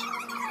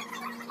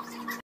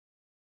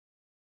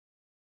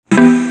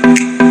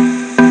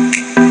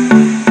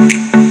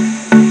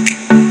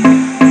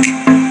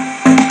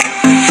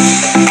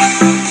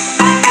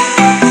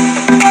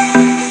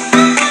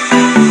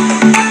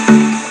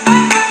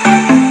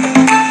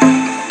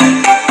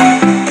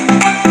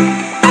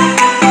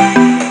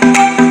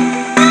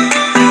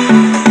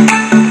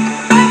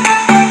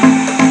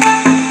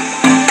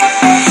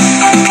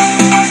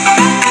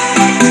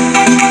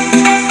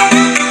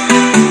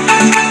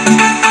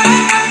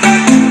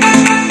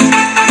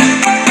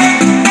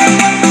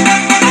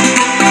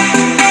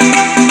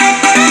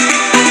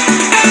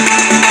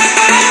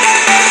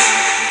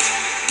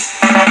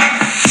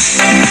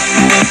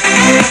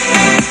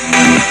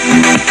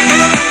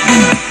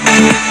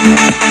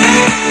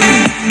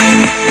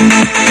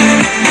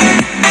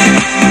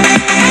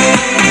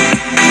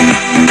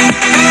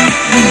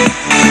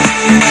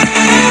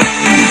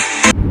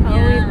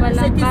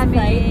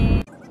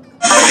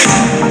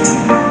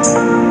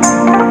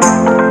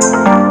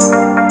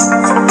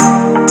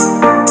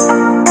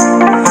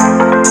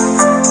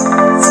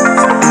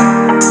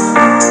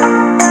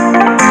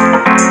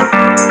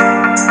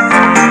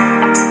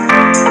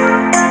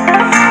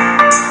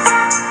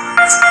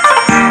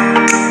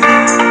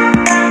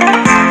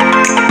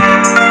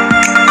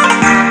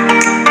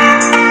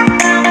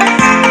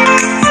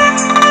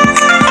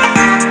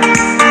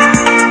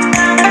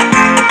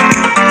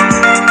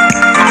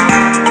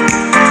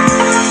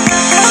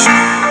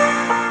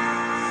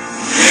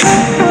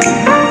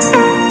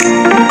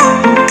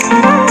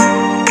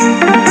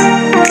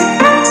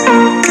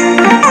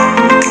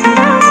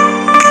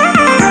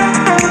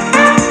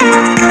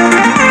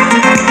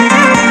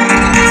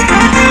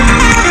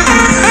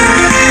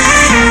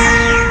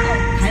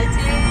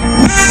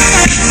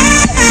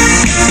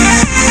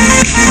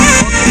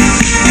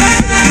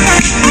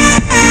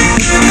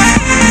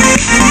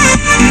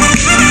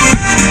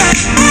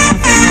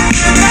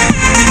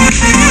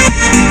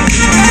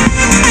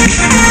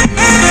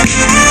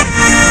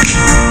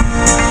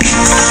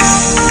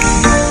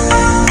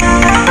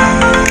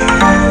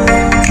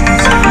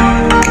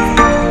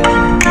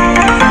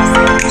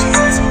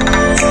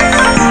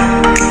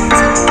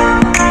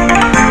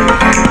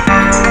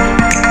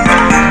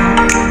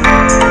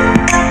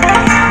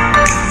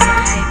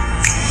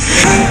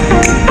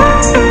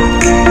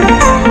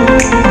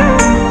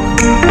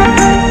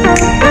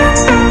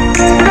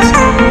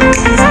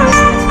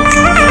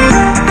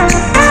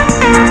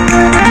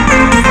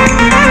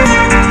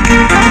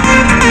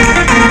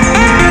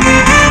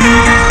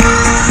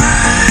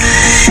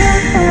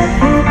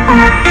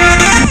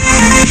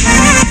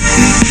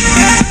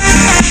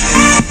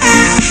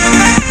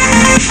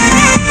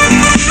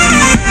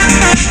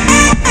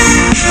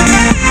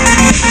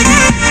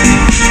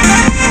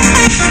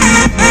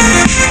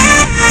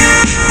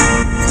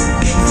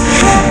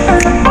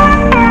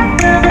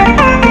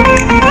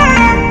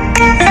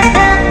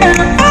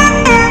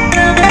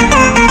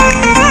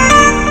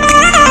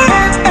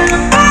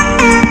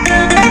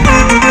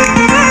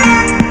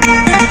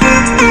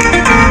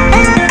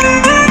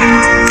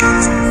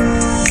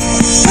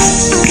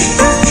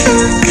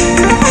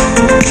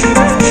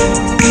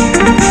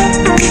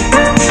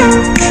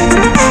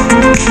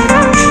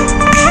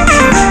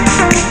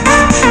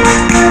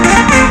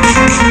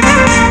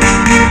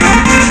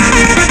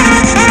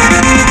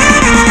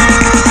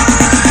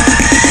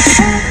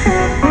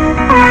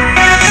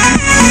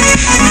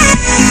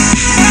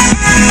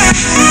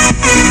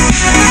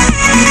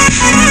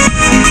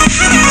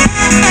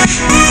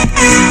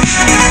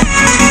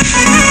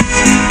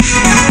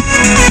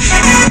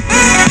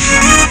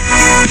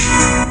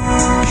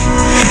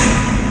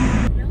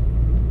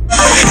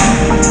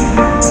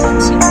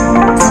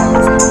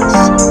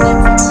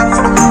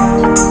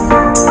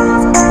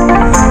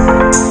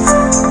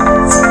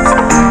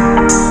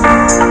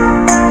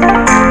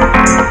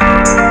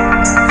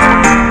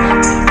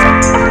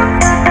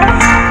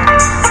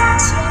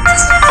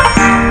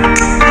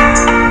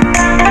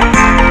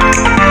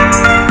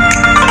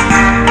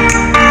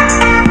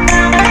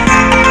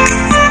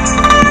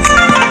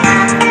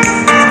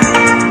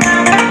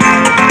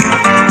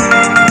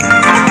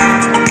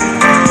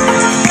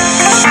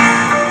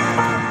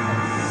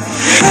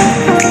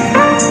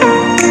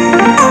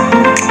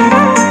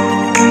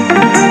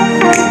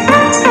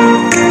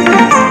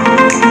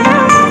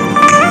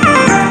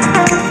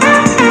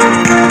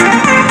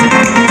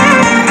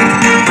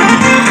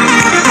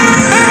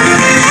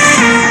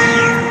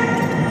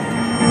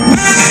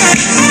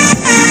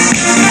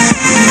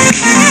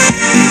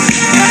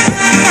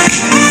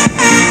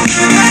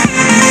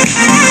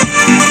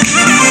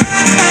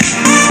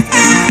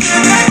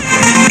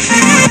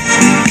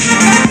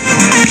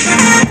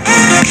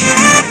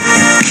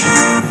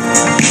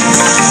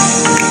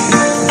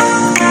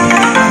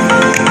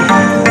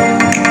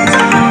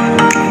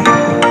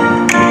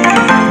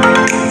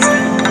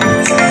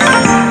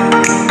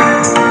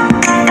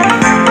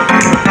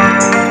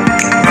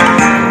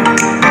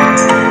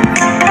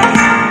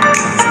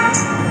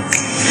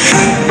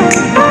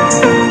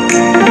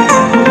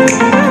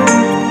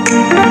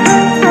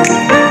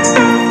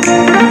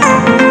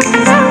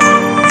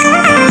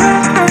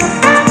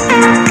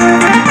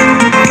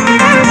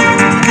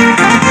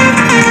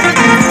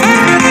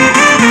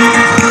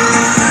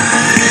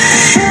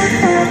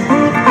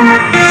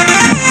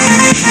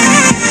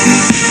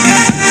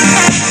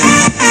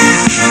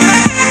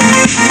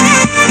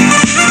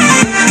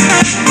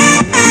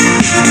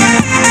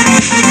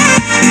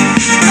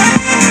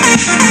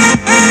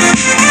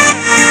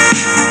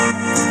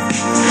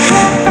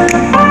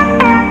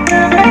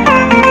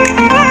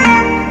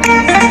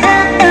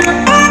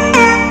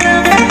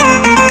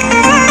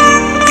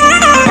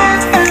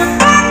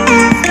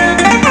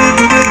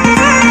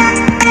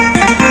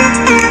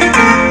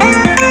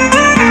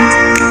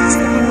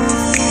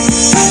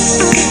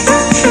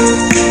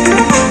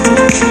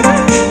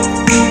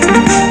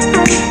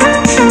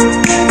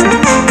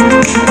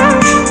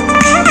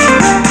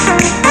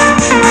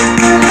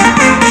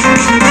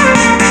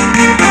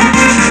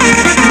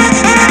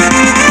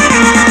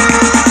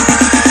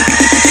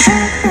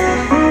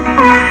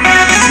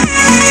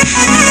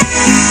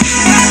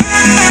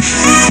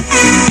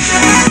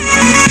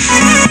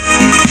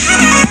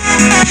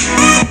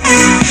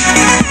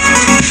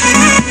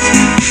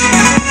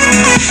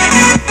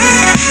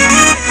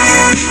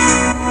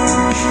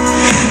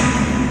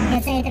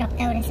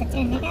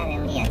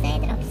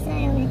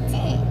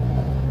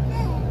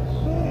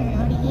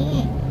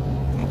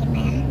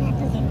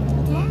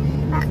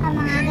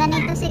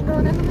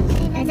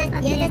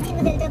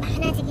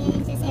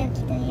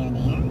 기도해요.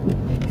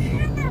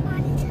 하나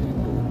많이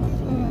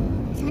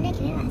잘하고. 전에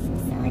교회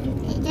왔었어. 어릴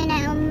때.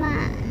 예전에 엄마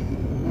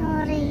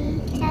우리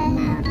잘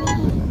우리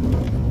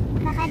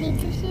baka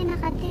dito siya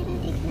nakatira.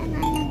 tignan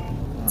natin.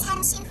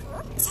 잠시 후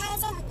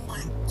좌회전입니다.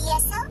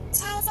 이어서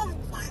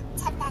좌회전입니다.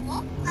 전방에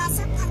과속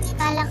방지.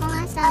 Kala ko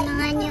nga sa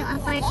mga new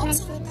apartment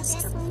dito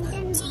pero kung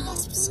dyan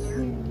주의하십시오.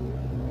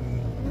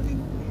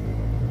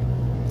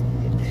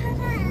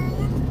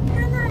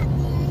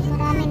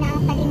 Marami na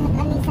ang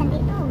kalimut-alisan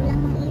dito.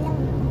 Walang mga ilaw.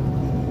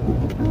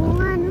 Oo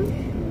nga, no?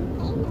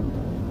 Ayun.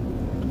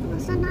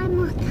 Masa na yung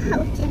mga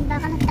tao dyan?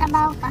 Baka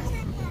nagtrabaho pa.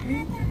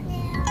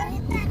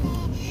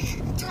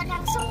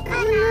 Cholang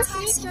sungkana.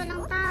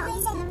 Cholang tao.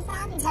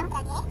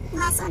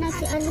 Masa na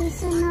si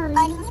Alison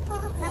na rin.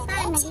 Baka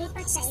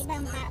naglipat sa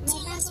ibang bago.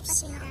 May bago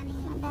kasi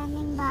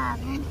madaming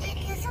bago.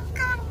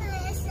 Sungkana mo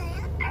했어요?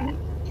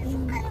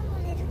 sungkana mo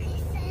이렇게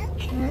했어요?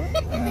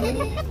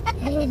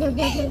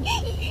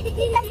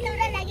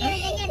 pastora lagi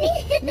ganyan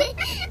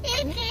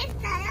이렇게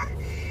했어요?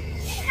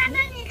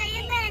 하나님과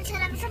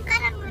옛날처럼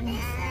손가락으로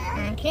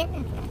했어요? 그래?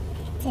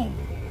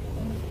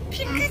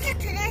 핑크색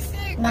드레스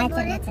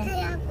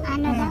모래트하고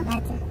ano daw?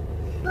 맞아.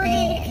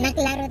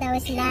 naglaro daw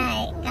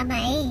sila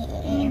kamay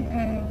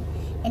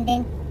and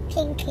then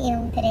pink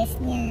yung dress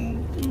niya.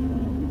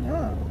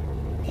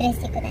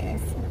 dress ko na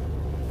nasa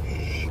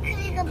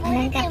그리고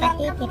모래트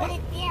왕가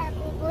모래트하고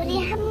우리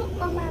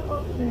한묶음하고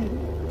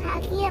다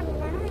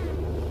기억나.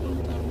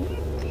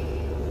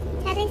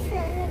 잘했어.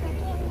 나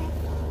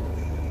기억났어.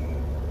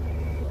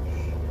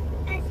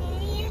 아직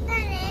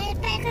옛날에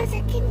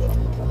빨간색 캔디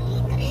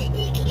보니까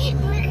이렇게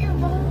물을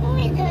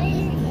멍멍에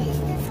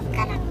넣어있어.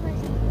 손가락물.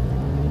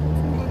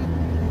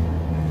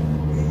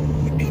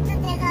 그때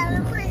내가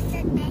울고 있을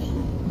때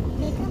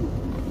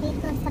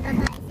dito sa babae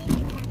malaki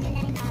na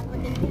rin bago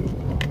dito.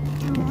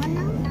 Oo,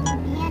 no?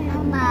 Yan,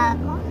 no?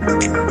 Bago.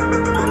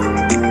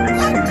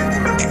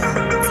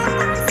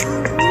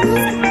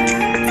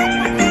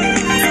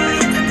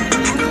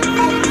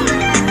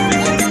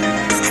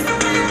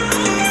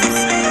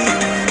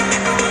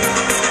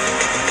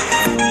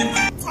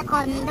 Sa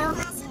kondo.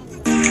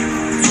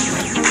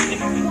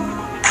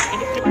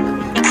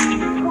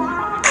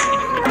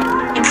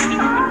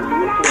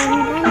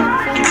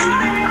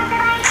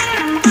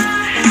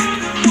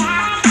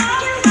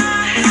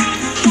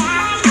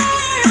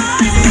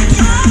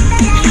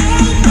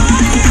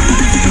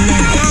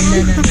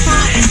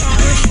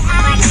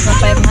 Sa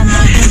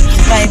 500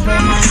 subscriber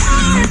na.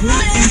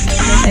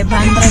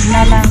 500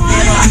 na lang.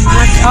 Pero ang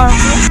watch hour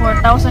ko,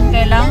 4,000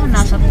 kailangan.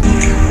 Nasa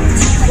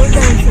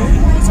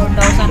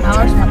 4,000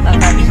 hours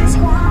matagal.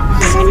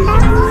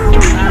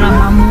 Para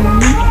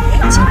mamuni.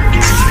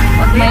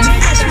 Pag may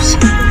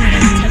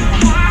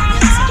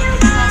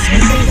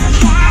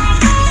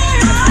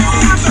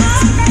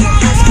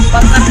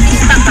pag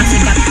artista kasi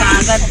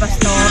kagad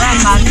pastora,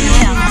 mali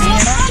ang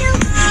hira.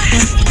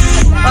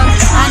 Pag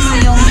ano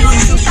yung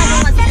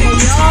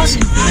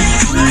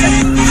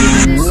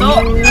so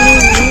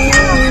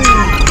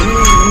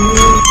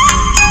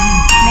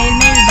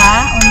mail ba?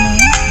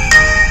 Online?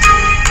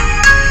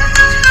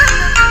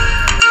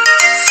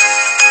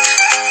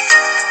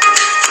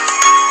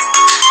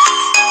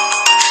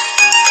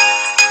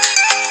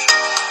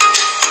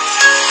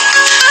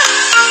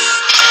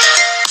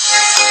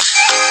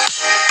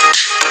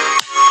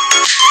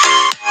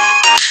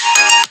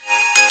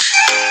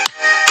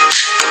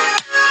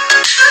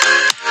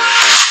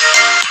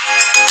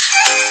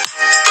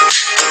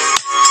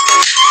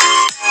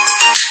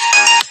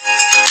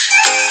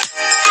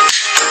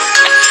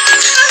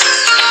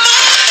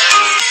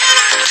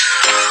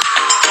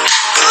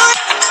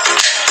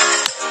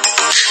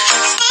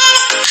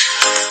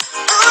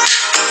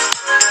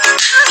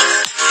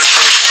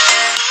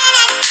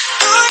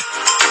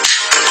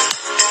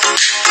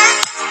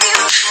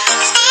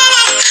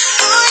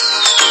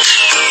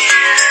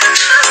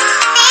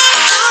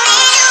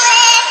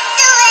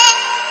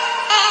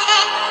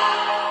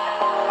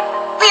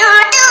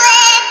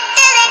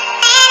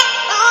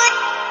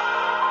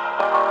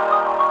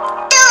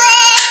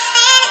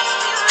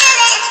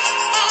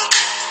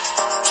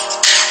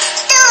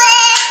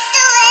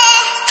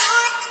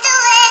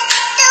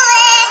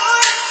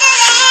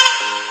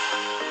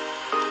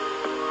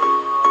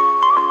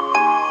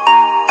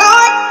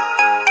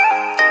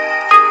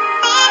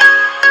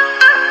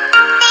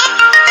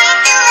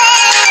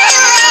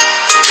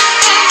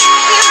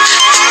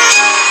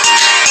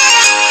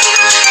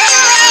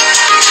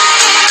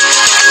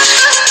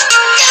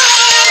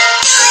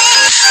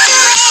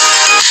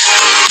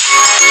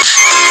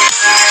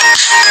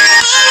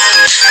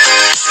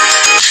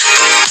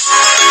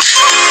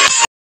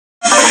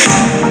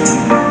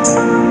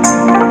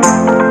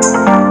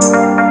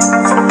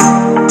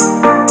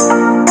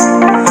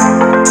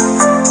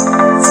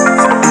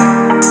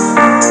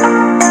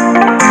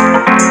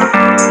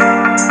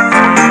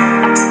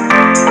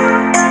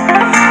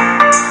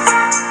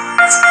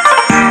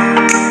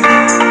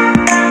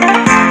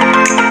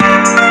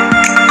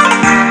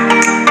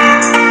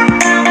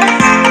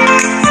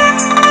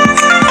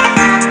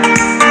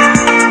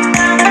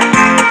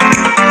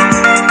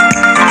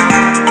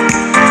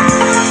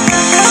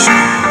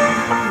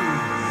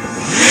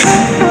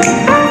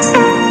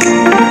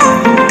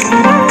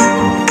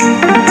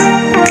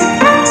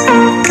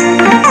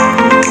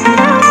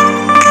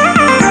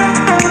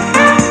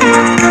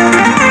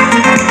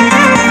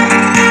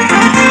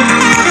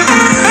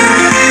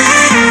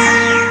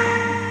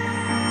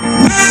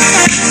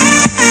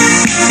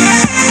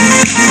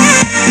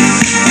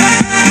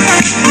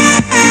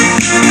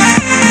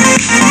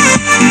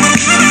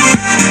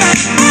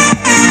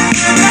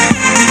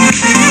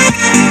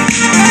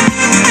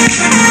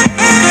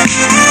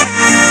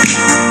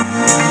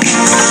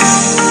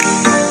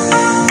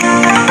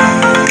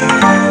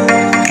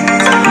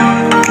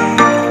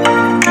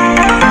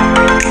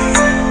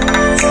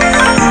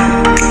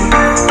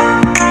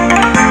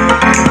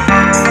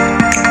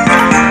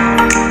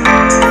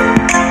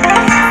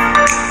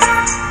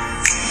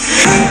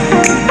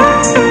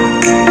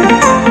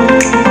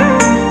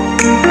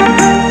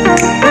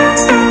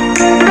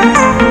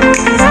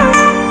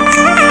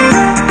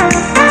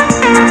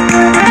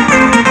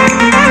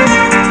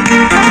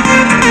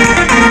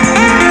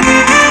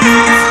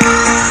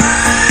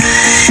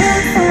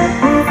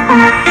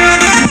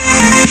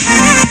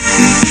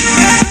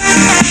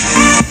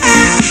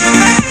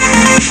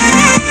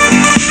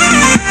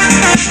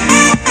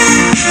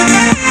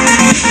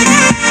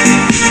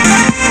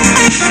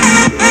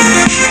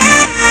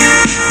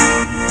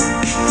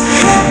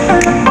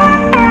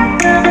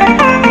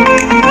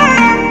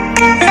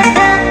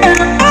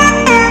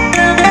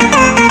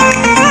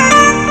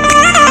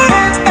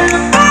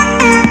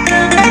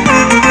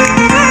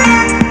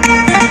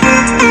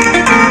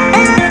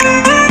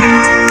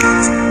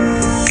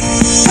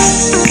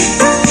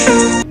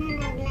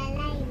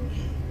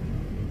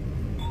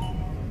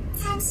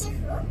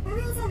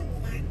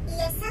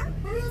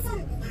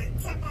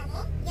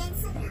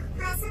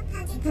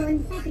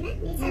 Doon pa, diba?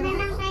 Dito na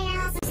lang kaya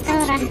ako sa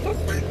restaurant.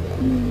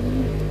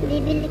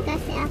 Bibili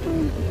kasi ako.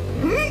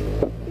 Ha?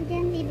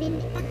 Diyan bibili.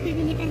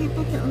 Bibili ka na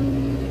pa doon.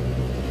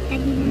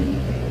 Tagilan.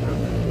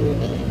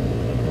 Hindi.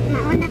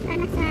 Mauna ka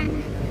na sana.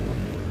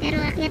 Pero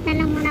akyat na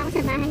lang muna ako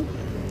sa bahay.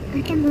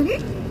 Akyat muna?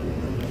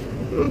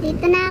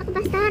 Dito na ako,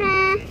 Pastora.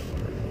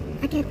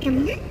 Akyat ka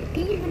muna?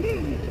 Kaya mo na.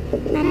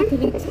 Para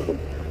tigat siya.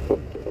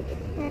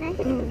 Para?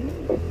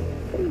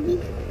 Hindi.